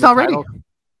defending Izzy's the not ready. title.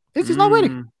 Izzy's not ready.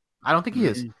 I don't think he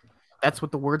is. Mm. That's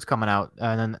what the word's coming out,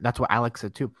 and then that's what Alex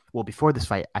said too. Well, before this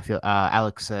fight, I feel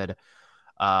Alex said,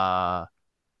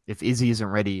 "If Izzy isn't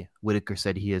ready, Whitaker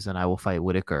said he is, and I will fight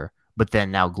Whitaker." But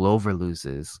then now Glover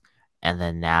loses, and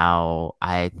then now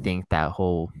I think that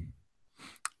whole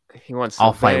He wants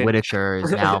 "I'll to fight avenge. Whitaker"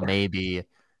 is now maybe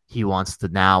he wants to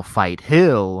now fight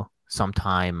Hill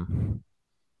sometime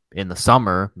in the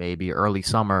summer, maybe early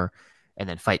summer, and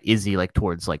then fight Izzy like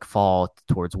towards like fall,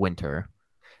 towards winter.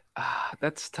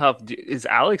 That's tough. Is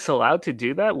Alex allowed to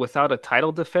do that without a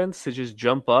title defense to just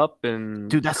jump up and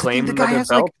Dude, that's the thing. claim another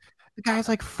belt The guy has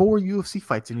like 4 UFC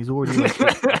fights, and he's already like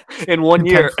in 1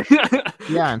 year?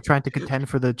 yeah, and trying to contend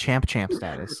for the champ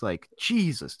status. Like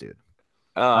Jesus, dude.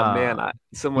 Oh man,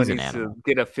 someone He's an needs to animal.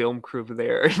 get a film crew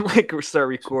there and like start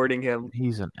recording him.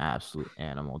 He's an absolute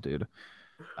animal, dude.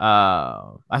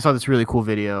 I saw this really cool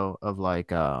video of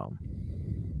like I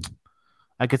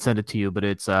could send it to you, but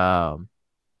it's a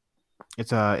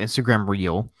Instagram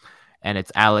reel, and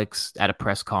it's Alex at a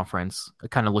press conference,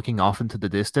 kind of looking off into the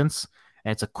distance,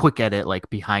 and it's a quick edit like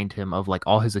behind him of like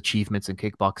all his achievements in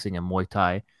kickboxing and Muay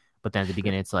Thai. But then at the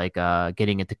beginning, it's like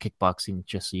getting into kickboxing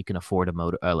just so you can afford a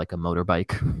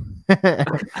motorbike,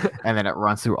 and then it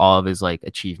runs through all of his like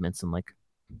achievements in like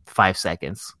 5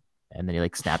 seconds, and then he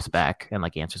like snaps back and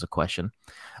like answers a question.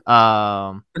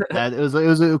 It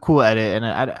was a cool edit,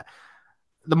 and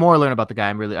the more I learn about the guy,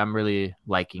 I'm really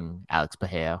liking Alex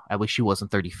Pereira. I wish he wasn't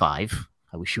 35.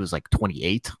 I wish he was like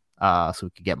 28, so we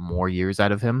could get more years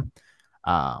out of him.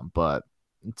 But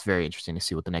it's very interesting to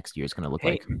see what the next year is going to look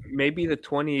like. Maybe the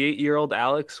 28-year-old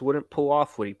Alex wouldn't pull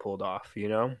off what he pulled off. You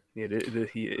know, it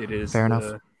is Fair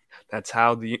enough. That's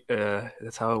how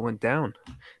it went down.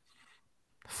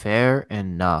 Fair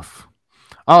enough.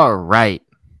 All right.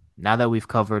 Now that we've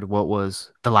covered what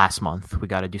was the last month, we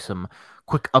got to do some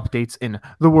quick updates in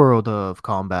the world of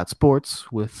combat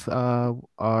sports with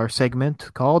our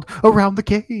segment called Around the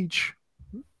Cage.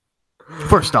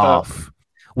 First off,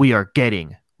 we are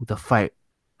getting the fight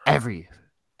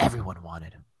everyone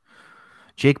wanted.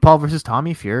 Jake Paul versus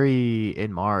Tommy Fury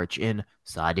in March in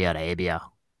Saudi Arabia.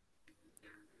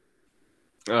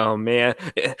 Oh man,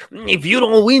 if you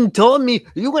don't win, Tommy,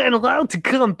 you ain't allowed to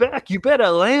come back. You better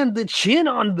land the chin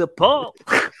on the pole.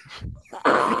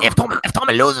 If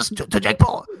Tommy loses to Jake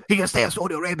Paul, he can stay in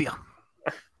Saudi Arabia.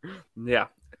 Yeah,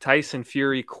 Tyson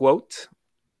Fury quote: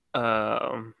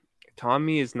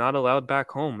 "Tommy is not allowed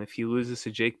back home if he loses to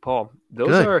Jake Paul." Those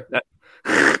Good. are that.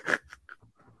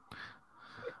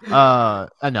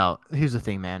 No. Here's the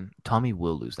thing, man. Tommy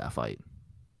will lose that fight.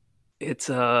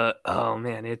 It's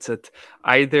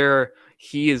either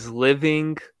he is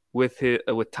living with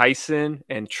Tyson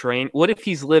and train. What if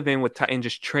he's living with and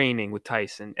just training with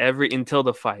Tyson until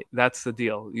the fight? That's the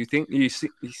deal. You think you see?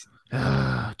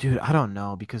 Dude, I don't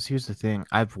know, because here's the thing.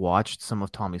 I've watched some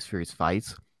of Tommy Fury's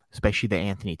fights, especially the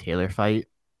Anthony Taylor fight.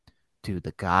 Dude,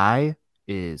 the guy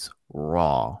is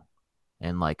raw,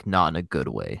 and like not in a good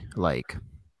way. Like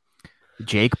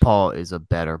Jake Paul is a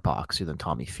better boxer than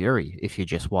Tommy Fury if you're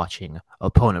just watching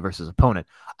opponent versus opponent.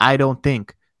 I don't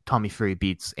think Tommy Fury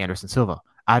beats Anderson Silva.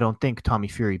 I don't think Tommy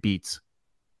Fury beats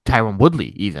Tyron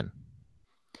Woodley even.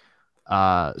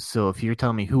 So if you're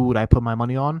telling me who would I put my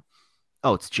money on?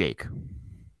 Oh, it's Jake.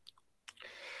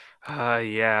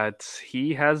 Yeah,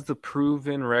 he has the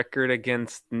proven record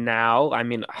against now. I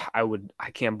mean,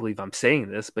 I can't believe I'm saying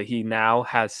this, but he now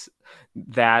has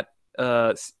that.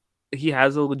 He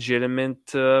has a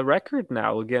legitimate record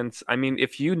now against. I mean,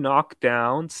 if you knock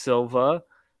down Silva,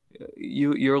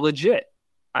 you're legit.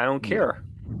 I don't care.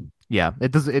 Yeah,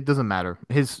 it doesn't matter.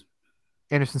 His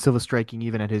Anderson Silva striking,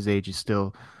 even at his age, is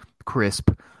still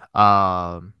crisp.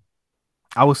 I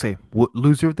will say,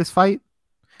 loser of this fight,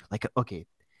 like, okay,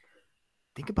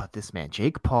 think about this, man.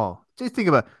 Jake Paul. Just think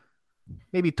about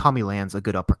maybe Tommy lands a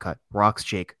good uppercut, rocks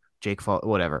Jake. Jake fall,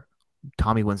 whatever.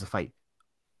 Tommy wins the fight.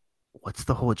 What's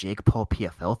the whole Jake Paul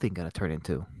PFL thing gonna turn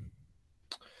into?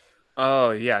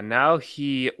 Oh yeah, now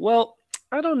well,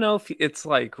 I don't know if it's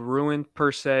like ruined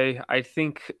per se. I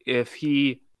think if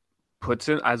he puts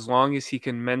in, as long as he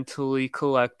can mentally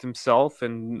collect himself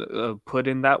and put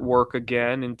in that work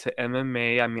again into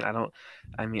MMA. I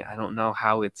don't know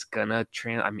how it's gonna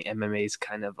I mean, MMA is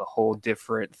kind of a whole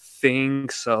different thing.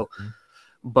 So,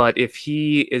 but if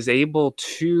he is able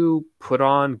to put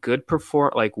on good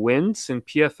like wins in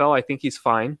PFL, I think he's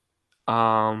fine.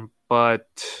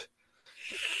 But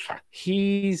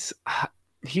he's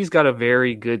got a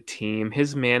very good team.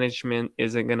 His management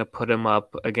isn't going to put him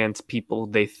up against people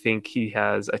they think he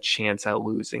has a chance at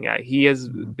losing at. He's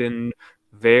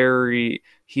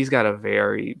got a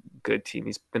very good team.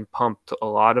 He's been pumped a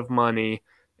lot of money,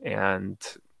 and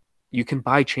you can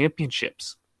buy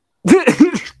championships.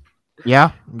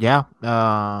 Yeah.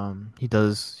 He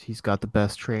does. He's got the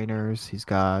best trainers. He's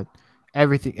got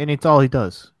everything, and it's all he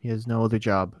does. He has no other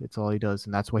job. It's all he does,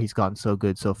 and that's why he's gotten so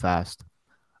good so fast,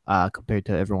 compared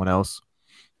to everyone else.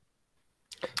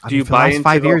 Do you buy into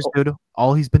 5 years, dude?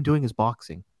 All he's been doing is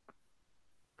boxing.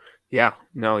 Yeah,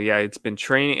 it's been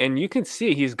training, and you can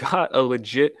see he's got a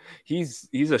legit. He's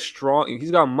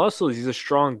got muscles. He's a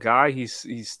strong guy.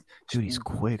 He's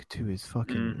quick too. He's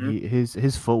fucking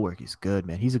his footwork is good,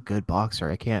 man. He's a good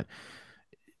boxer. I can't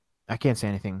say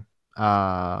anything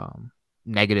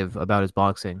negative about his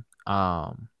boxing.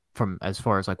 From as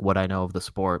far as like what I know of the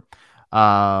sport.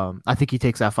 I think he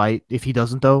takes that fight. If he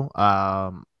doesn't, though,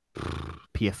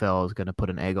 PFL is gonna put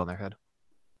an egg on their head.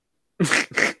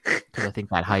 Because I think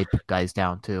that hype dies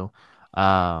down too.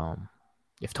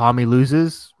 If Tommy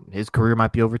loses, his career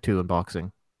might be over too in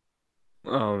boxing.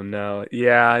 Oh no,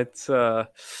 yeah, it's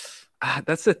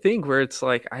that's the thing where it's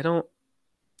like a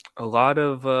lot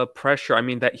of pressure. I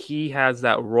mean, that he has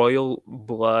that royal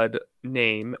blood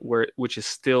name which is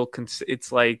still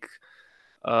it's like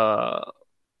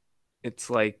it's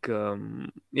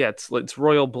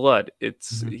royal blood.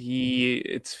 It's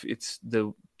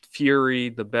the Fury,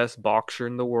 the best boxer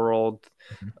in the world.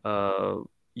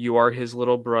 You are his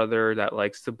little brother that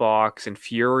likes to box, and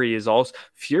Fury.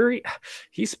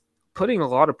 He's putting a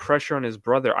lot of pressure on his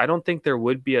brother. I don't think there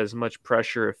would be as much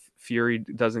pressure if Fury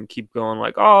doesn't keep going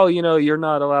like, oh, you're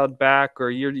not allowed back, or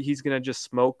he's gonna just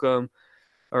smoke him,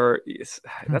 or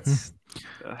that's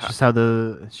it's just how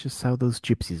those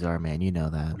gypsies are, man. You know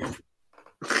that.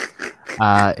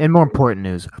 And more important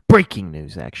news, breaking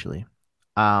news, actually.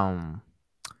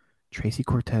 Tracy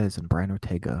Cortez and Brian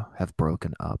Ortega have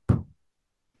broken up.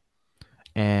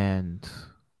 And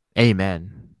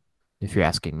amen, if you're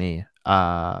asking me.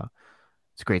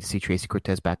 It's great to see Tracy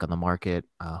Cortez back on the market.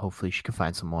 Hopefully she can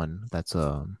find someone that's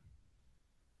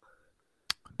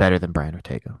better than Brian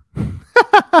Ortega.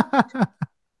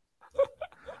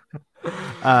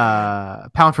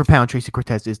 Pound for pound, Tracy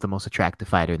Cortez is the most attractive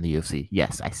fighter in the UFC.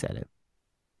 Yes, I said it.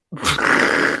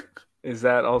 Is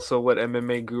that also what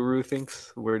MMA Guru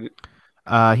thinks?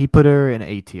 He put her in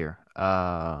A tier.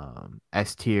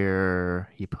 S tier,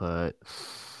 he put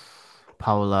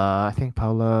Paula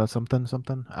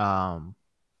something.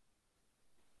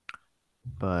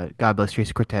 But God bless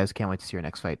Tracy Cortez. Can't wait to see her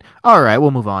next fight. All right,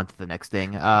 we'll move on to the next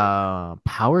thing.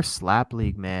 Power Slap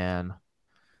League, man.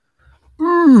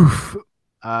 Oof.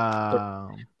 The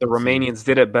Romanians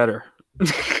did it better. The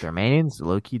Romanians,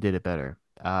 low-key did it better.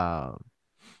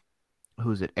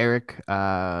 Who's it? Eric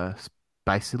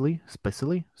Spicely?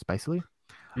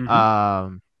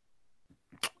 Mm-hmm.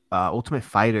 Ultimate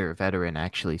Fighter veteran,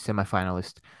 actually,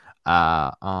 semifinalist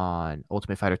on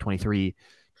Ultimate Fighter 23,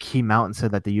 came out and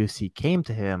said that the UFC came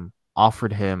to him,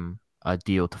 offered him a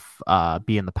deal to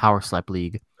be in the Power Slap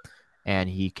League, and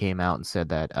he came out and said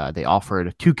that they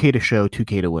offered $2K to show,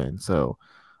 $2K to win. So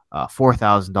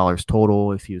 $4,000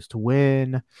 total if he was to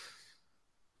win.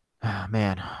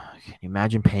 Man, can you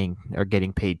imagine paying or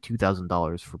getting paid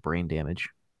 $2,000 for brain damage?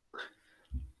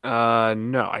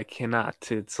 No, I cannot.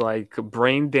 It's like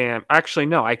brain dam. Actually,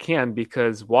 no, I can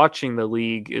because watching the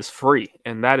league is free,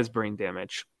 and that is brain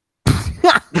damage. That's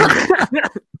good.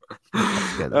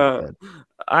 That's uh, good.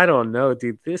 I don't know,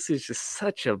 dude. This is just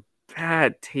such a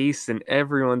bad taste in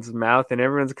everyone's mouth, and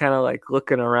everyone's kind of like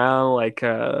looking around, like,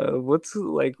 what's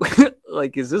like,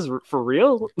 like, is this for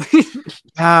real?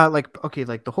 Yeah, like okay,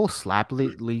 like the whole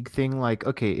league thing. Like,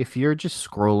 okay, if you're just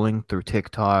scrolling through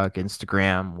TikTok,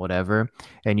 Instagram, whatever,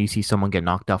 and you see someone get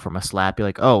knocked out from a slap, you're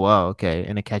like, oh, wow, okay,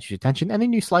 and it catches your attention, and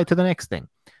then you slide to the next thing.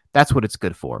 That's what it's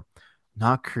good for.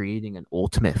 Not creating an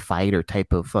Ultimate Fighter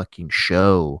type of fucking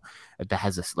show that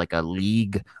has this like a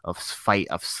league of fight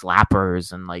of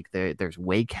slappers and like there's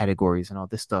weight categories and all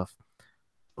this stuff.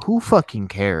 Who fucking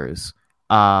cares?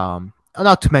 Not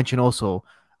to mention also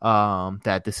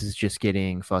that this is just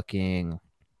getting fucking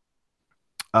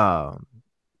um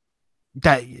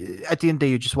that at the end of the day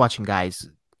you're just watching guys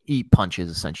eat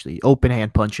punches, essentially open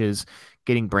hand punches,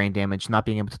 getting brain damage, not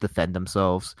being able to defend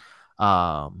themselves,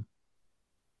 and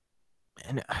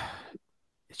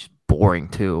it's just boring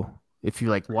too. If you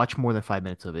like watch more than 5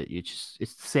 minutes of it, it's the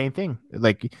same thing.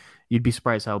 Like you'd be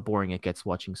surprised how boring it gets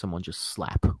watching someone just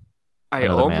slap I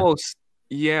another man. almost,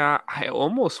 yeah, I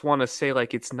almost want to say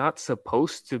like it's not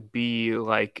supposed to be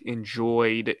like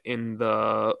enjoyed in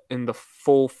the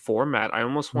full format. I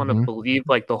almost want to Mm-hmm. believe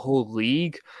like the whole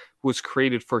league was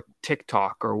created for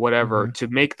TikTok or whatever Mm-hmm. to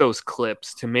make those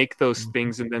clips, to make those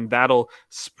things, and then that'll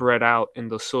spread out in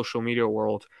the social media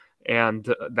world,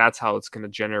 and that's how it's going to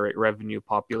generate revenue,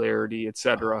 popularity,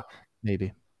 etc.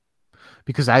 Maybe.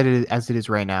 Because as it is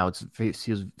right now, it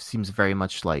seems very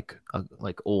much like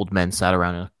old men sat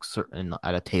around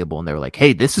at a table and they were like,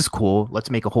 "Hey, this is cool.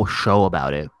 Let's make a whole show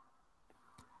about it."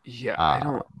 Yeah, I Uh,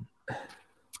 don't.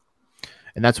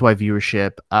 and that's why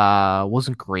viewership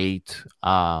wasn't great.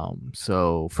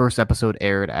 So first episode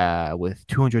aired with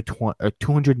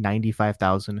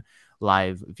 295,000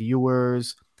 live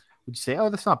viewers. Would you say, oh,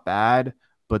 that's not bad?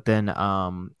 But then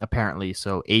apparently,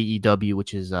 so AEW,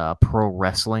 which is pro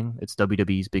wrestling, it's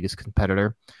WWE's biggest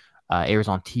competitor, airs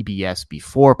on TBS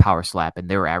before Power Slap, and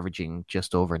they were averaging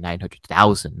just over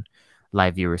 900,000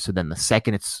 live viewers. So then the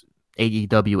second it's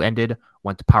AEW ended,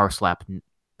 went to Power Slap,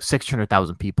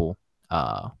 600,000 people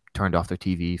turned off their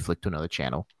TV, flicked to another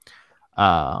channel.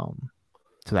 So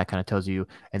that kind of tells you.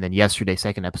 And then yesterday,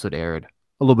 second episode aired,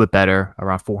 a little bit better,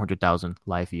 around 400,000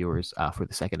 live viewers for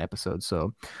the second episode.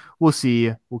 So we'll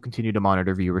see. We'll continue to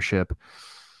monitor viewership,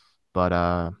 but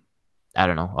I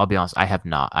don't know. I'll be honest. I have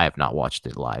not watched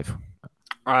it live.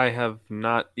 I have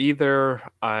not either.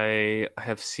 I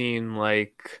have seen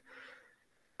like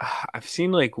I've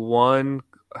seen like one.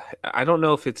 I don't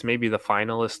know if it's maybe the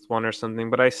finalist one or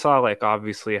something, but I saw like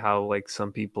obviously how like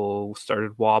some people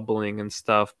started wobbling and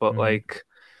stuff, but Mm-hmm. like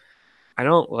I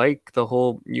don't like the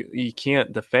whole you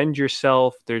can't defend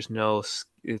yourself. There's no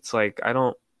it's like I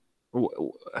don't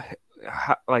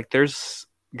like there's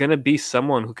gonna be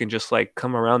someone who can just like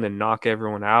come around and knock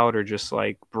everyone out or just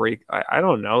like break I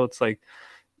don't know. It's like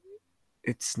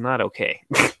it's not okay.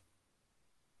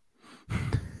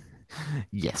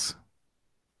 Yes.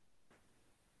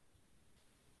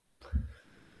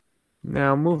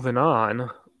 Now moving on,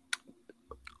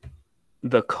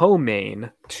 the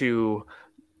co-main to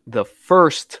the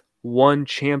first one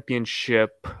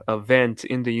championship event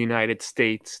in the United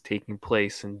States taking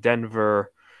place in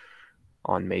Denver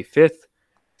on May 5th.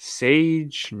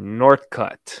 Sage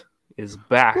Northcutt is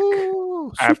back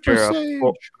Ooh, Super after a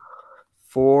Sage.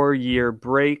 4-year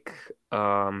break.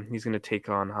 He's going to take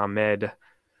on Ahmed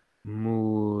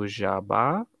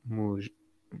Mujaba,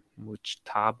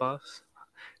 Mujtabas,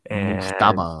 and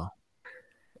Mustaba.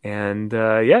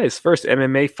 yeah, his first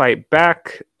MMA fight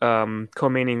back,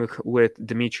 co-maining with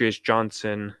Demetrius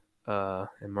Johnson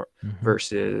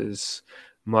versus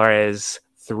Mares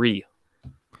 3.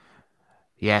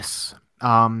 Yes.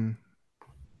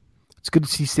 It's good to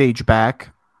see Sage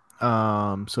back.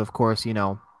 So of course, he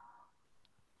got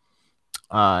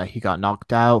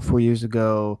knocked out 4 years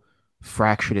ago,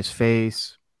 fractured his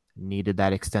face, needed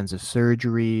that extensive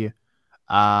surgery.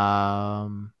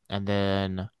 And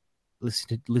then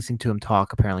listening to him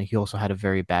talk, apparently he also had a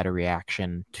very bad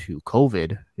reaction to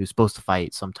COVID. He was supposed to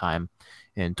fight sometime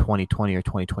in 2020 or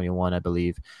 2021, I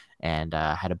believe, and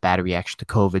had a bad reaction to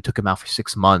COVID. Took him out for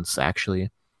 6 months, actually.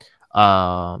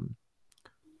 It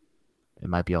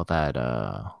might be all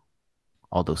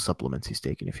those supplements he's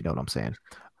taking, if you know what I'm saying.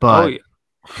 But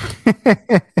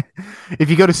If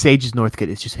you go to Sage's Northgate,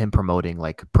 it's just him promoting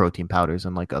like protein powders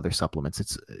and like other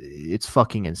supplements. It's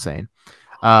fucking insane.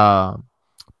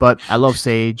 But I love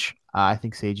Sage. I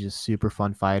think Sage is a super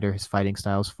fun fighter. His fighting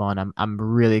style is fun. I'm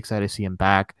really excited to see him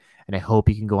back, and I hope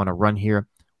he can go on a run here.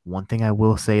 One thing I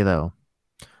will say though,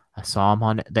 I saw him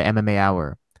on the MMA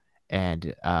Hour,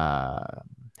 and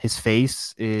his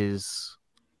face is,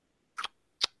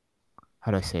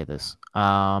 how do I say this?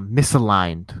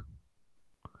 Misaligned.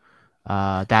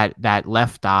 That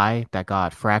left eye that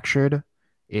got fractured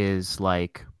is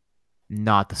like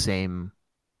not the same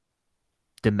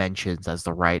dimensions as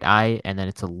the right eye, and then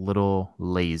it's a little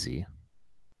lazy.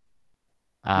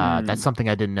 That's something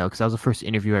I didn't know because that was the first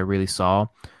interview I really saw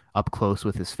up close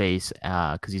with his face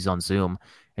because he's on Zoom,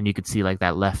 and you could see like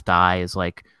that left eye is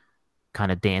like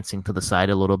kind of dancing to the side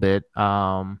a little bit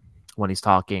when he's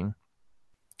talking,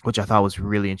 which I thought was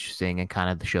really interesting and kind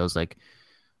of shows like,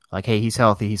 hey, he's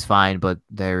healthy, he's fine, but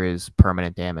there is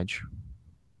permanent damage.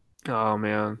 Oh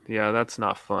man, yeah, that's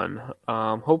not fun.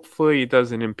 Hopefully it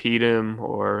doesn't impede him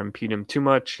too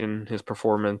much in his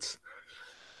performance.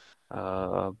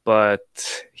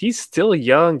 But he's still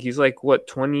young. He's like what,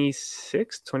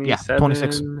 26, Yeah, 27?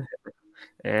 26.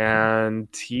 And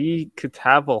he could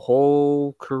have a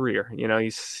whole career. You know,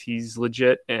 he's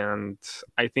legit, and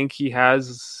I think he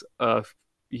has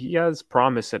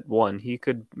promise at one. He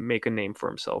could make a name for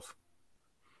himself.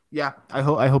 Yeah, I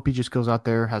hope he just goes out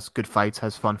there, has good fights,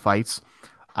 has fun fights,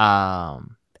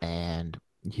 and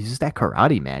he's just that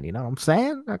karate man. You know what I'm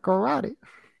saying? That karate.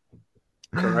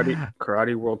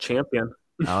 Karate world champion.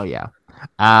 Oh yeah.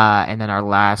 And then our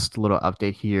last little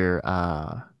update here,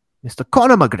 Mr.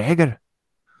 Conor McGregor,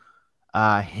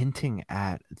 hinting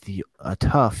at the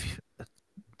tough,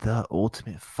 the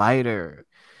Ultimate Fighter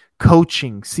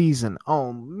coaching season.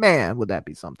 Oh man, would that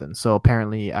be something? So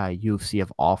apparently, UFC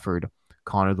have offered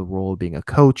Conor the role of being a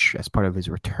coach as part of his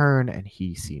return, and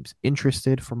he seems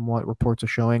interested from what reports are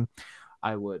showing.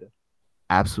 I would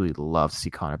absolutely love to see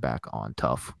Conor back on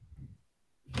Tough.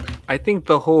 I think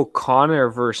the whole Connor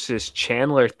versus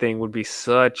Chandler thing would be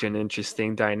such an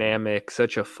interesting dynamic,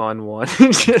 such a fun one.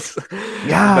 Just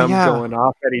them going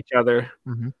off at each other.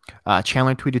 Mm-hmm.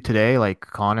 Chandler tweeted today, like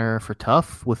Connor for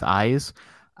Tough with eyes.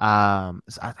 So a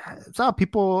lot of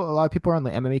people are in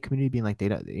the MMA community being like they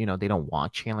don't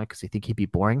want Chandler because they think he'd be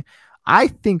boring. I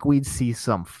think we'd see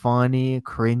some funny,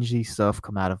 cringy stuff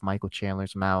come out of Michael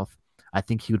Chandler's mouth. I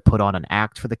think he would put on an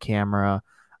act for the camera.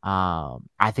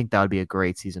 I think that would be a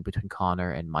great season between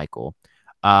Connor and Michael.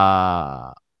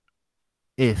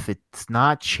 If it's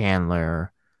not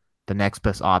Chandler, the next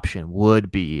best option would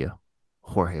be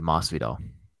Jorge Masvidal.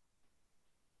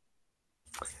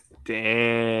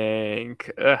 Dang.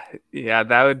 Yeah,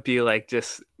 that would be like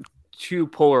just two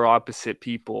polar opposite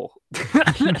people.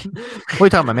 What are you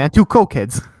talking about, man? Two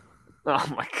cokeheads.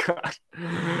 Oh my god.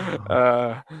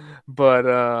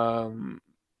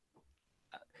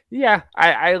 Yeah,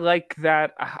 I like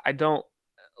that. I don't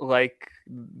like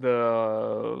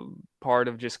the part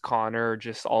of just Connor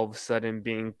just all of a sudden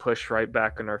being pushed right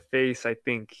back in our face. I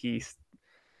think he's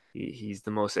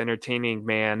the most entertaining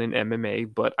man in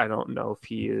MMA, but I don't know if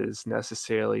he is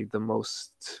necessarily the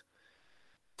most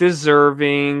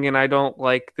deserving. And I don't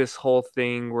like this whole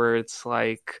thing where it's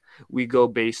like we go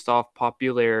based off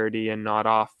popularity and not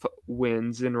off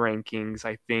wins and rankings.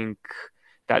 I think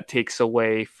that takes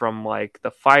away from like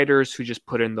the fighters who just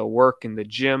put in the work in the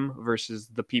gym versus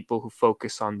the people who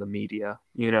focus on the media,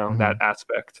 that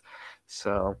aspect.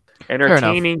 So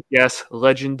entertaining, yes.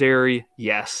 Legendary,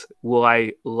 yes. Will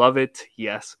I love it?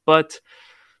 Yes. But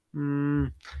I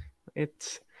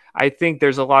think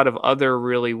there's a lot of other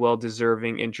really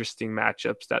well-deserving, interesting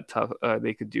matchups that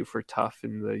they could do for Tough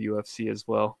in the UFC as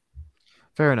well.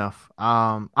 Fair enough.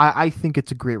 I think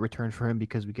it's a great return for him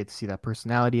because we get to see that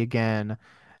personality again,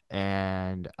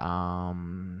 and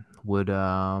would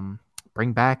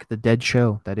bring back the dead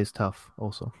show that is Tough.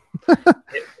 Also,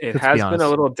 it has been a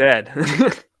little dead.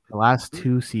 The last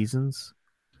two seasons,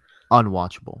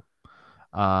 unwatchable.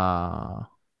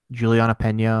 Juliana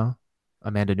Pena,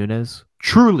 Amanda Nunes,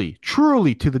 truly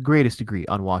to the greatest degree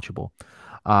unwatchable.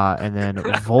 And then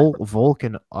Volk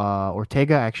and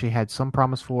Ortega actually had some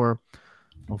promise for.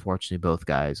 Unfortunately, both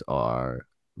guys are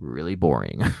really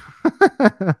boring.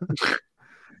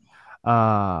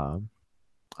 All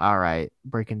right,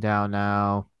 breaking down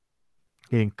now,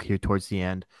 getting here towards the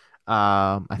end.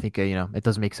 I think it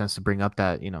doesn't make sense to bring up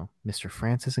that Mr.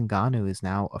 Francis Ngannou is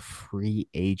now a free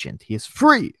agent. He is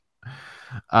free.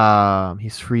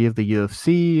 He's free of the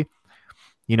UFC.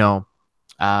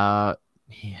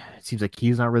 Yeah, it seems like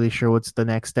he's not really sure what's the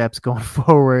next steps going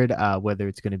forward. Whether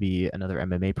it's going to be another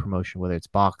MMA promotion, whether it's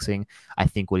boxing. I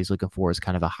think what he's looking for is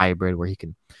kind of a hybrid where he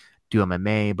can do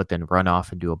MMA, but then run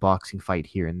off and do a boxing fight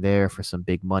here and there for some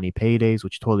big money paydays,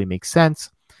 which totally makes sense.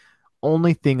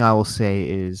 Only thing I will say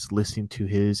is listening to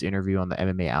his interview on the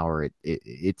MMA Hour,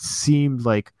 it seemed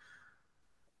like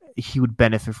he would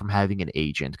benefit from having an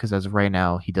agent because as of right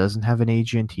now, he doesn't have an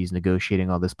agent. He's negotiating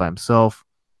all this by himself.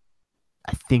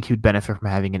 I think he would benefit from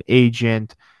having an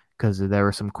agent because there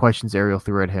were some questions Ariel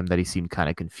threw at him that he seemed kind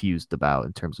of confused about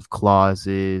in terms of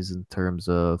clauses, in terms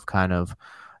of kind of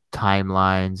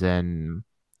timelines and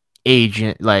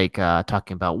agent, like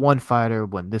talking about one fighter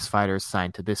when this fighter is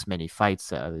signed to this many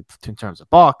fights in terms of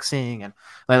boxing and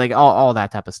like all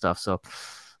that type of stuff. So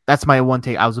that's my one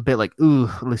take. I was a bit like, ooh,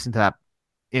 listen to that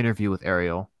interview with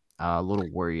Ariel. A little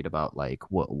worried about like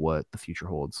what the future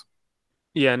holds.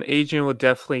 Yeah, an agent would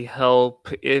definitely help,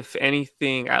 if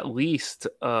anything, at least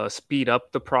speed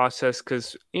up the process.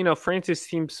 Because Francis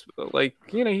seems like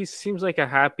he seems like a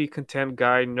happy, content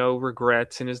guy, no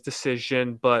regrets in his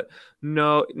decision, but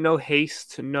no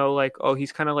haste, no like, oh,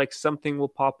 he's kind of like something will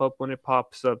pop up when it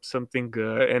pops up, something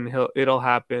good, and it'll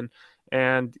happen.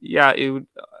 And yeah,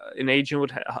 an agent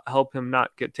would help him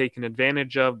not get taken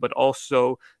advantage of, but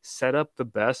also set up the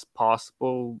best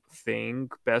possible thing,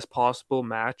 best possible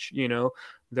match.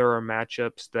 There are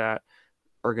matchups that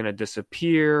are going to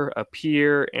disappear,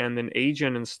 appear, and an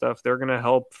agent and stuff, they're going to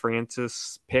help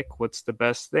Francis pick what's the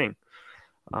best thing.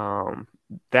 Um,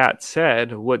 that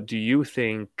said, what do you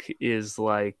think is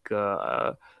like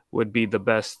would be the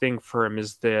best thing for him?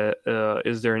 Is there an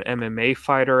MMA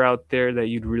fighter out there that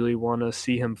you'd really want to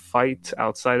see him fight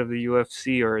outside of the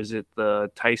UFC, or is it the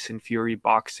Tyson Fury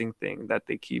boxing thing that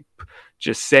they keep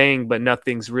just saying but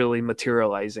nothing's really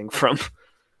materializing from?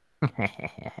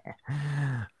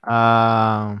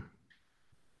 um,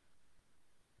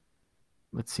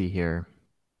 let's see here.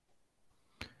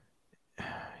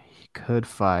 He could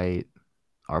fight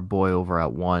our boy over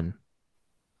at one.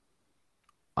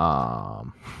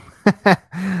 Um,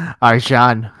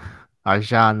 Arjan,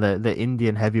 the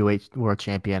Indian heavyweight world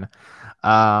champion.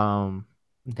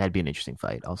 That'd be an interesting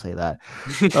fight. I'll say that.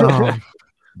 Um,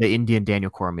 the Indian Daniel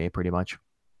Cormier, pretty much.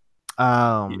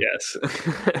 Yes.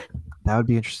 That would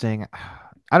be interesting.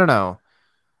 I don't know.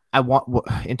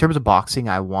 In terms of boxing,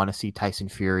 I want to see Tyson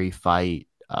Fury fight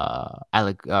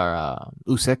Alec or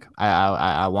Usyk.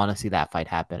 I want to see that fight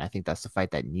happen. I think that's the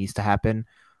fight that needs to happen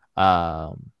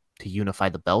to unify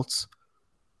the belts.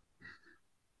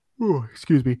 Oh,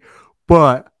 excuse me.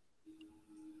 But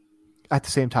at the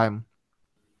same time,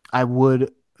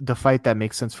 the fight that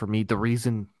makes sense for me, the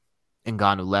reason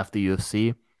Ngannou left the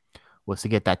UFC was to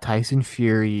get that Tyson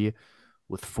Fury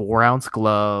with 4-ounce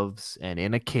gloves and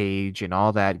in a cage and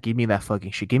all that. Give me that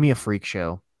fucking shit. Give me a freak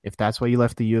show. If that's why you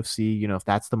left the UFC, if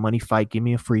that's the money fight, give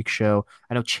me a freak show.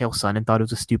 I know Chael Sonnen thought it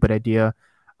was a stupid idea.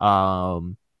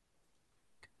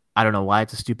 I don't know why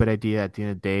it's a stupid idea. At the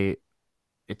end of the day,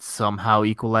 it's somehow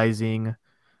equalizing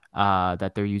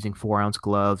that they're using 4-ounce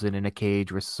gloves and in a cage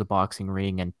versus a boxing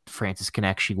ring, and Francis can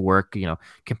actually work.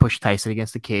 Can push Tyson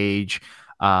against the cage.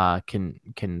 Can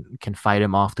fight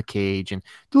him off the cage, and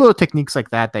the little techniques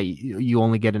like that you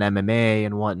only get in MMA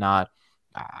and whatnot.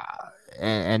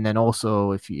 And then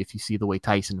also if you see the way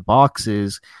Tyson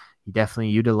boxes, he definitely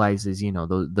utilizes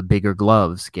the bigger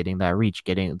gloves, getting that reach,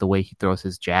 getting the way he throws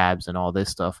his jabs and all this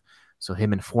stuff. So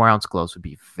him in 4-ounce gloves would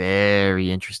be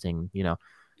very interesting. He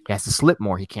has to slip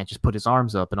more. He can't just put his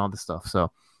arms up and all this stuff.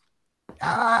 So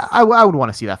I would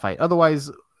want to see that fight.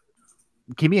 Otherwise,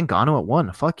 give me Ngannou at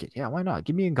one. Fuck it. Yeah, why not?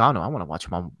 Give me Ngannou. I want to watch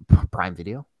him on Prime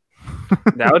Video.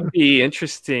 That would be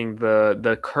interesting.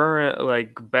 The current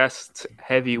like best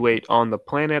heavyweight on the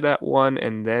planet at one,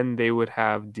 and then they would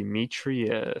have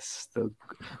Demetrius, the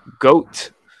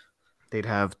GOAT. They'd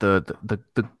have the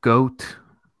GOAT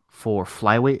for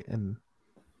flyweight and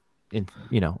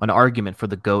an argument for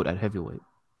the GOAT at heavyweight.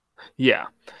 Yeah.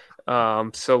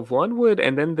 So one would,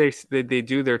 and then they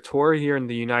do their tour here in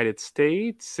the United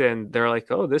States, and they're like,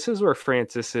 oh, this is where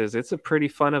Francis is. It's a pretty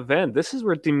fun event. This is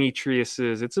where Demetrius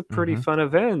is. It's a pretty fun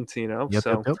event, Yep,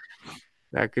 so yep.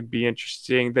 that could be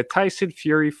interesting. The Tyson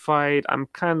Fury fight, I'm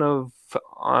kind of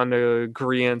on a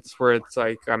agreement where it's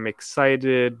like I'm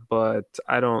excited, but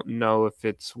I don't know if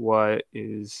it's what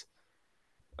is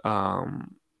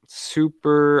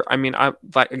super. I mean, I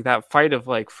like that fight of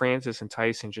like Francis and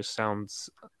Tyson just sounds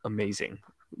amazing,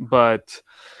 but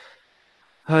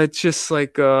it's just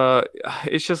like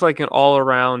an all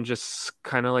around, just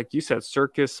kind of like you said,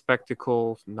 circus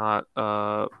spectacle. Not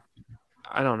I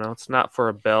don't know. It's not for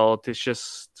a belt. It's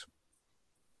just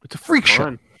It's a freak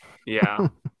fun. show. Yeah.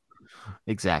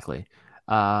 Exactly.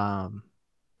 Um,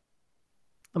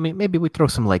 I mean, maybe we throw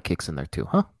some leg kicks in there too,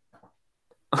 huh?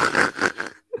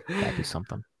 That'd be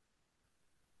something.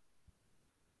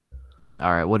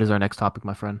 All right, what is our next topic,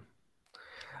 my friend?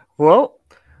 Well,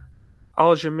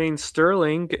 Aljamain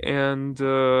Sterling, and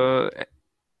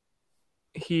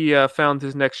he found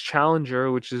his next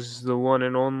challenger, which is the one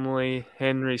and only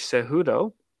Henry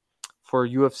Cejudo for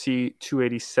UFC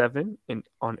 287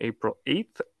 on April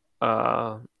 8th.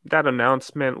 That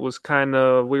announcement was kind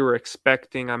of, we were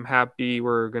expecting. I'm happy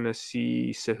we're going to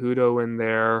see Cejudo in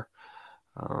there.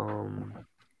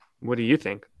 What do you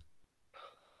think?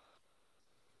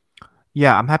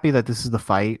 Yeah, I'm happy that this is the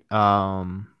fight.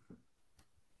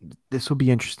 This will be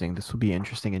interesting. This will be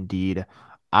interesting indeed.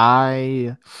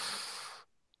 I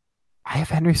I have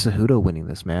Henry Cejudo winning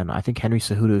this, man. I think Henry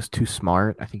Cejudo is too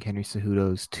smart. I think Henry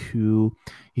Cejudo is too.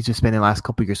 He's just spent the last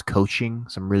couple years coaching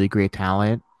some really great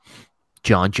talent.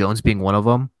 John Jones being one of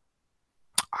them.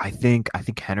 I think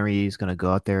Henry is gonna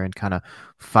go out there and kind of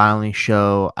finally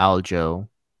show Aljo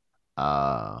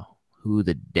uh who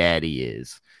the daddy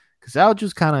is. Because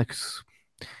Aljo's kind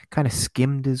of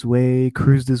skimmed his way,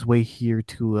 cruised his way here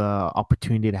to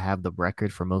opportunity to have the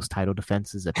record for most title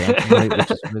defenses at bantamweight, which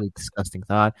is a really disgusting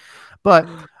thought. But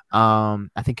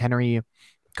I think Henry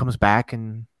comes back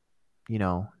and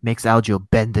makes Aljo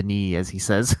bend the knee, as he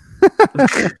says.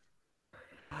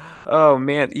 Oh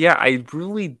man, yeah, I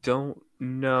really don't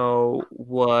know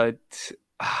what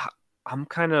I'm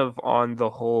kind of on the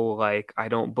whole, like, I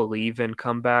don't believe in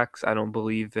comebacks. I don't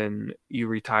believe in you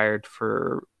retired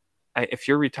for if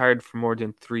you're retired for more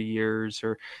than 3 years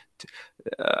or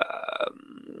uh,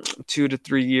 2 to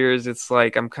 3 years, it's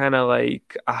like I'm kind of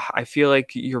like I feel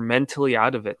like you're mentally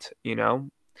out of it, you know?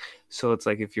 So it's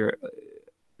like if you're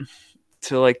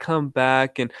to like come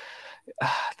back and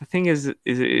the thing is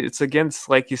it's against,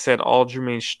 like you said,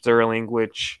 Aljamain Sterling,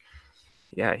 which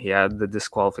yeah, he had the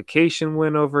disqualification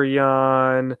win over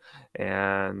Jan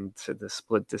and the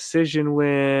split decision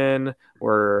win,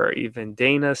 where even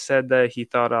Dana said that he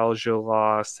thought Aljo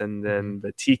lost, and then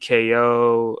the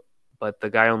TKO, but the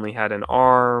guy only had an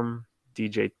arm.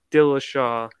 DJ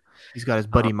Dillashaw. He's got his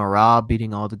buddy Marab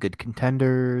beating all the good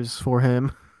contenders for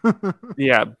him.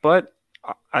 Yeah, but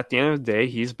at the end of the day,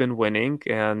 he's been winning,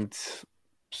 and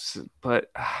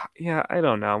but yeah, I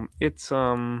don't know. It's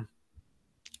I,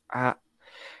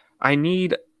 I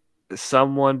need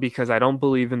someone because I don't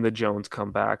believe in the Jones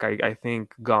comeback. I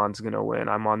think Gon's gonna win.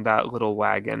 I'm on that little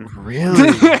wagon. Really?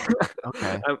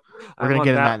 Okay. We're going to get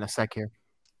in that in a sec here.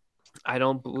 I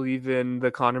don't believe in the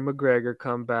Conor McGregor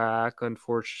comeback.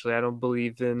 Unfortunately, I don't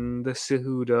believe in the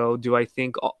Cejudo. Do I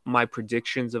think my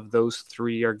predictions of those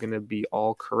three are going to be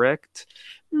all correct?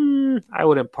 I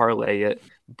wouldn't parlay it,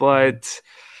 but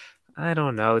I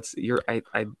don't know. It's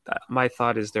my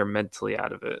thought is they're mentally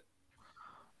out of it.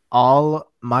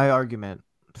 All my argument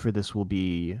for this will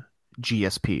be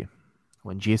GSP.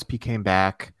 When GSP came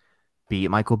back, beat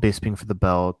Michael Bisping for the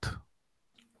belt,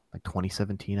 like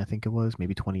 2017, I think it was,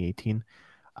 maybe 2018.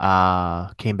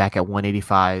 Came back at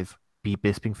 185, beat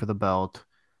Bisping for the belt,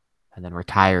 and then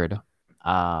retired.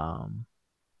 Because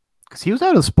he was out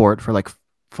of the sport for like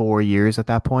 4 years at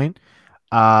that point.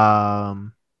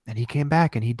 And he came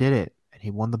back and he did it. And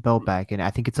he won the belt back. And I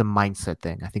think it's a mindset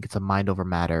thing. I think it's a mind over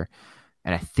matter.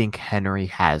 And I think Henry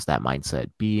has that mindset,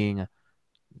 being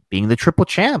the triple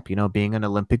champ, being an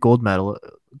Olympic gold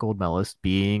medalist,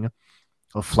 being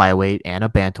a flyweight and a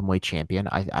bantamweight champion.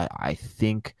 I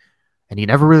think, and he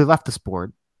never really left the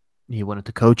sport. He went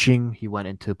into coaching. He went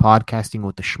into podcasting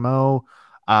with the Schmo.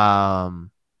 I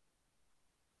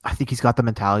think he's got the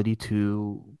mentality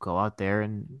to go out there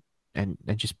and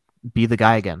just be the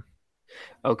guy again.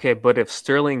 Okay, but if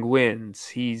Sterling wins,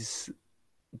 he's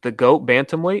the GOAT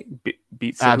bantamweight?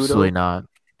 Beat Cejudo? Absolutely not.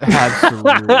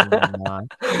 Absolutely not.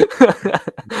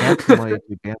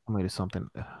 Bantamweight is something.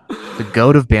 The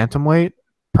GOAT of bantamweight?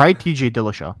 Probably TJ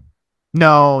Dillashaw.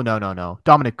 No.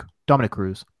 Dominic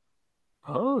Cruz.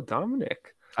 Oh,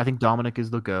 Dominic. I think Dominic is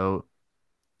the GOAT.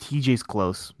 TJ's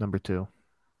close, number 2.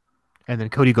 And then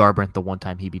Cody Garbrandt, the one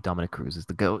time he beat Dominic Cruz, is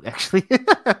the GOAT, actually.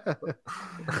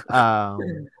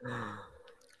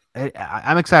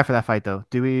 I'm excited for that fight, though.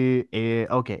 Do we?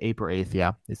 Okay, April 8th.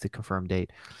 Yeah, it's the confirmed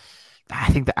date.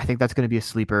 I think that's going to be a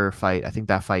sleeper fight. I think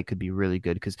that fight could be really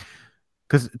good because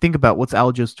think about what's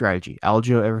Aljo's strategy.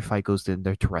 Aljo, every fight goes in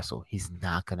there to wrestle. He's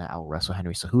not going to out wrestle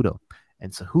Henry Cejudo.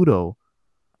 And Cejudo,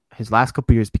 his last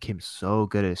couple years became so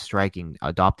good at striking,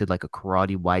 adopted like a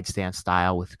karate wide stance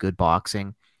style with good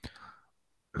boxing.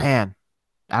 Man,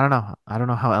 I don't know. I don't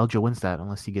know how Aljo wins that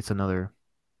unless he gets another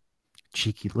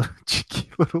cheeky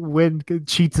little win,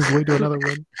 cheats his way to another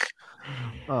win.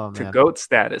 Oh To man, GOAT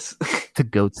status. to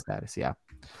goat status. Yeah.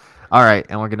 All right,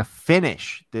 and we're gonna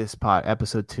finish this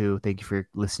episode 2. Thank you for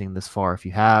listening this far. If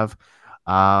you have,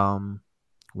 um,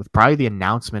 with probably the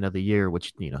announcement of the year,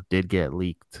 which did get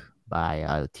leaked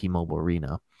by T-Mobile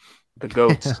Arena. The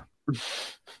GOATs.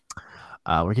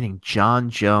 We're getting John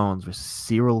Jones versus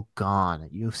Cyril Gahn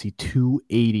at UFC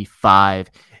 285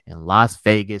 in Las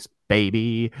Vegas,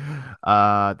 baby.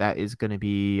 That is going to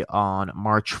be on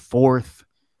March 4th.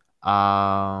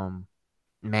 Man,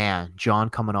 John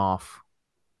coming off,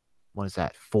 what is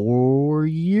that? 3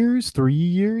 years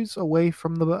away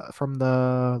from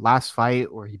the last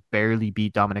fight where he barely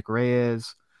beat Dominic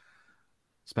Reyes.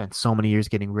 Spent so many years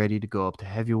getting ready to go up to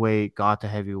heavyweight, got to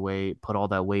heavyweight, put all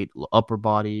that weight upper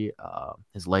body.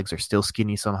 His legs are still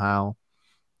skinny somehow.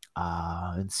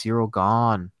 And Cyril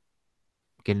Gahn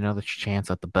getting another chance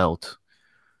at the belt.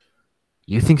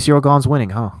 You think Cyril Gahn's winning,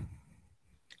 huh?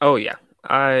 Oh yeah,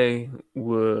 I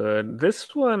would.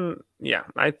 This one, yeah,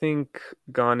 I think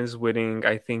Gahn is winning.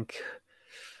 I think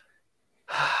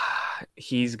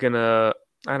he's gonna.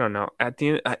 I don't know. At the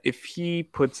end, if he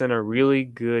puts in a really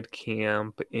good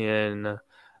camp in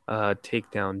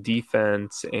takedown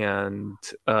defense and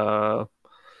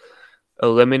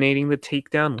eliminating the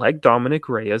takedown like Dominic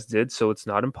Reyes did, so it's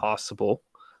not impossible.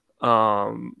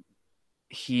 Um,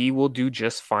 he will do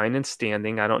just fine in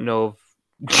standing. I don't know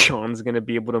if John's gonna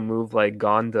be able to move like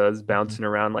Gahn does, bouncing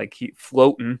around like he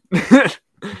floating.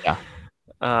 Yeah.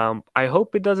 I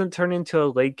hope it doesn't turn into a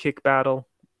leg kick battle.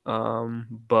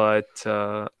 But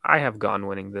I have Gahn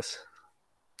winning this.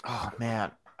 Oh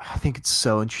man, I think it's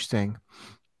so interesting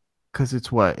because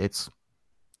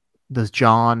does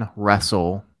John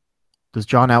wrestle? Does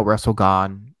John out wrestle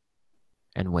Gahn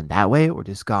and win that way, or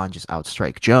does Gahn just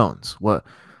outstrike Jones?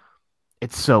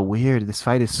 It's so weird. This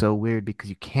fight is so weird because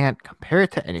you can't compare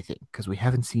it to anything because we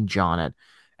haven't seen John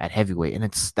at heavyweight, and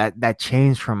it's that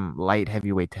change from light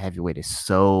heavyweight to heavyweight is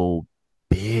so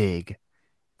big.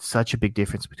 Such a big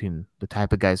difference between the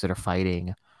type of guys that are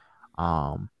fighting.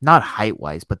 Not height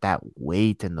wise, but that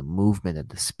weight and the movement and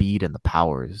the speed and the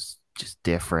power is just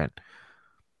different.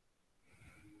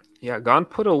 Yeah, Gahn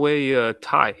put away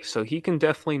Tai, so he can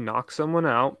definitely knock someone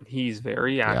out. He's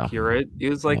very accurate.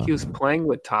 It was like he was playing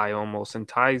with Tai almost, and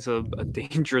Tai's a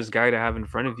dangerous guy to have in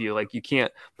front of you. Like you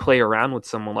can't play around with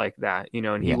someone like that,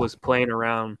 and he was playing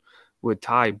around with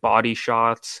Tai, body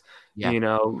shots,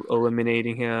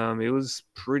 eliminating him. It was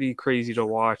pretty crazy to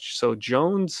watch. So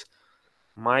Jones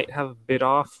might have bit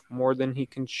off more than he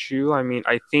can chew. I mean,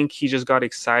 I think he just got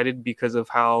excited because of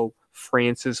how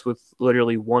Francis, with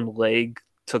literally one leg,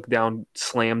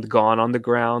 slammed Gahn on the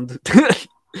ground. So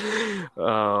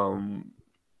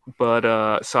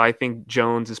I think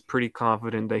Jones is pretty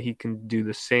confident that he can do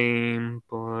the same,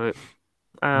 but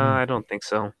I don't think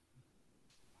so.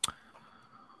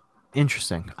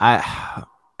 Interesting. I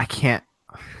can't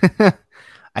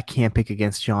I can't pick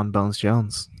against John Bones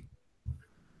Jones.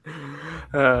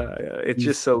 It's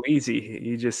just so easy.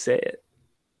 You just say it.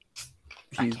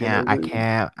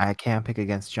 I can't pick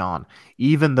against John,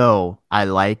 even though I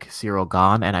like Cyril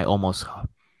Gahn and I almost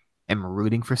am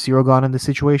rooting for Cyril Gahn in this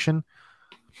situation.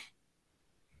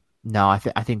 No, I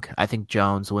think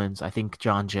Jones wins. I think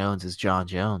John Jones is John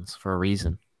Jones for a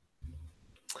reason.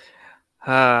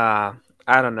 I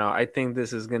don't know. I think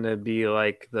this is gonna be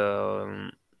like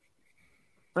the.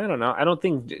 I don't know. I don't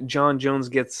think John Jones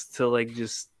gets to like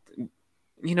just.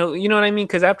 You know what I mean?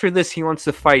 Because after this, he wants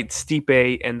to fight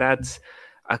Stipe, and that's.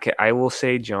 Okay, I will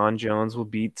say John Jones will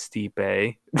beat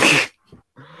Stipe.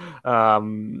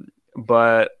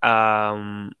 But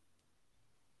I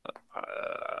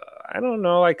don't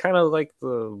know. I kind of like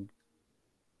the.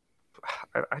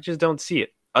 I just don't see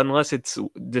it unless it's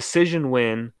decision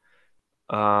win.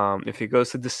 If it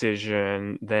goes to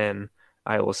decision, then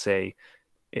I will say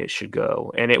it should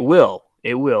go, and it will.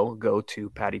 It will go to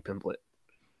Paddy Pimblett.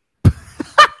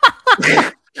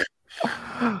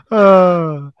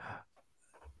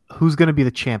 Who's going to be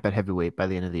the champ at heavyweight by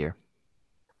the end of the year?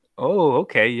 Oh,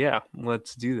 okay, yeah,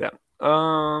 let's do that.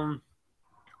 Oh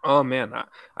man,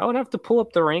 I would have to pull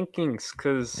up the rankings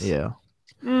because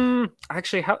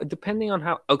actually, depending on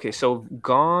how. Okay, so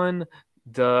Gahn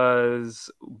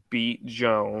does beat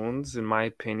Jones, in my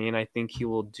opinion. I think he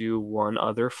will do one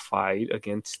other fight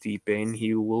against Stipe, and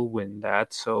he will win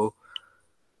that. So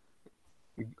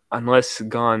unless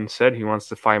Gahn said he wants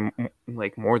to fight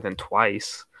like more than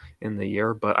twice in the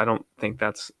year, but I don't think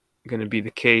that's going to be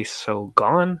the case. So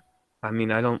Gahn, I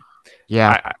mean, I don't.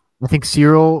 Yeah, I think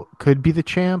Cyril could be the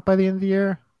champ by the end of the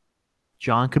year.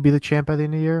 John could be the champ by the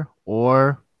end of the year,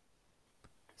 or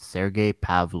Sergey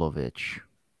Pavlovich.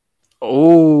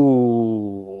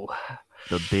 Oh,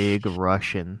 The big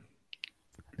Russian.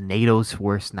 NATO's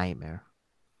worst nightmare.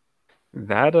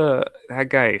 That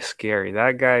guy is scary.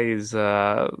 That guy is he's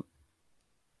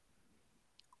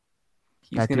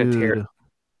That gonna tear. dude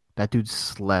that dude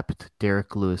slept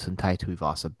Derek Lewis and Tai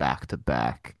Tuivasa back to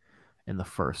back in the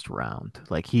first round.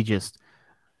 Like he just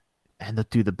and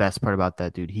the best part about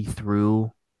that dude, he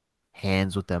threw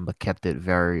hands with them but kept it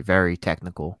very, very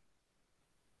technical.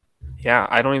 Yeah,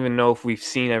 I don't even know if we've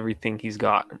seen everything he's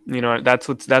got. That's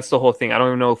the whole thing. I don't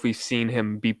even know if we've seen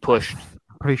him be pushed.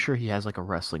 I'm pretty sure he has like a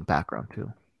wrestling background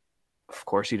too. Of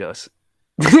course he does.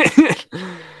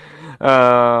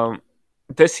 um,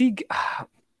 does he?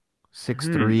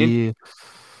 6'3",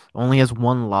 only has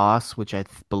one loss, which I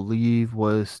believe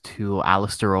was to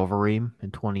Alistair Overeem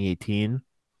in 2018.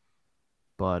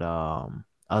 But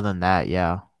other than that,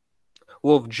 yeah.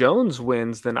 Well, if Jones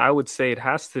wins, then I would say it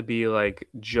has to be like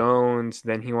Jones.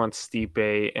 Then he wants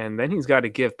Stipe, and then he's got to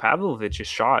give Pavlovich a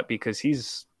shot because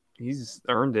he's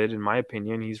earned it, in my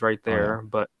opinion. He's right Oh, yeah. there.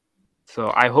 But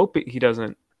so I hope he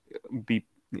doesn't be.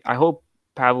 I hope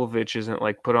Pavlovich isn't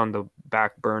like put on the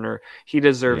back burner. He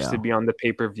deserves Yeah, to be on the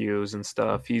pay-per-views and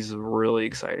stuff. He's really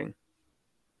exciting.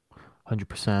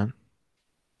 100%.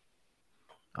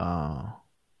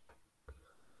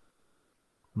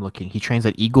 I'm looking. He trains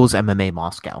at Eagles MMA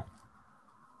Moscow.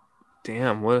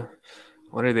 Damn, what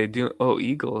are they doing? Oh,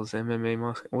 Eagles MMA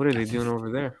Moscow. What are they doing over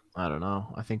there? I don't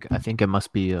know. I think it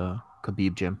must be a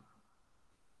Khabib gym.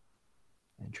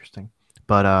 Interesting.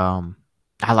 But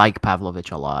I like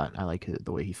Pavlovich a lot. I like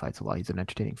the way he fights a lot. He's an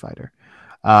entertaining fighter.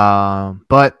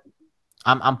 But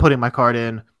I'm putting my card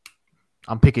in.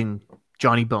 I'm picking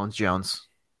Johnny Bones Jones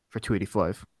for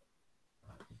 285.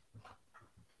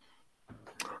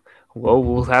 Well,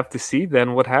 we'll have to see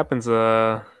then what happens.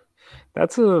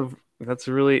 That's a that's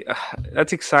really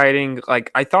that's exciting.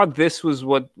 Like I thought this was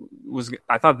going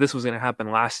to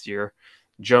happen last year.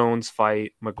 Jones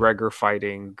fight, McGregor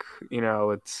fighting.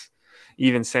 It's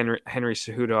even Henry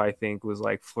Cejudo I think was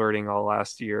like flirting all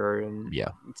last year, and Yeah.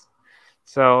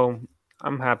 so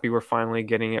I'm happy we're finally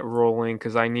getting it rolling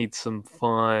because I need some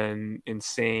fun,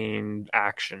 insane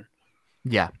action.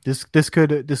 Yeah. This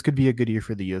could be a good year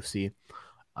for the UFC.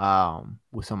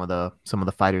 With some of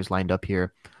the fighters lined up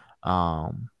here.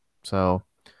 So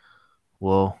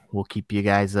we'll keep you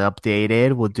guys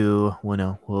updated.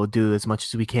 We'll do as much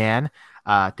as we can.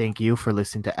 Thank you for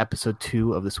listening to episode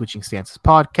 2 of the Switching Stances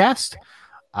podcast.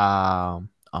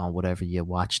 On whatever you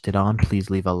watched it on, please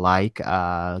leave a like.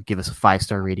 Give us a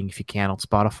 5-star rating if you can on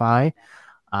Spotify.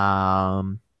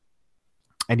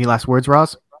 Any last words,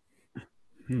 Roz?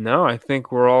 No, I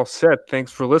think we're all set.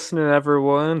 Thanks for listening,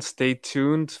 everyone. Stay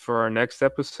tuned for our next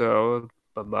episode.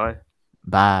 Bye bye.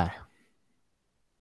 Bye.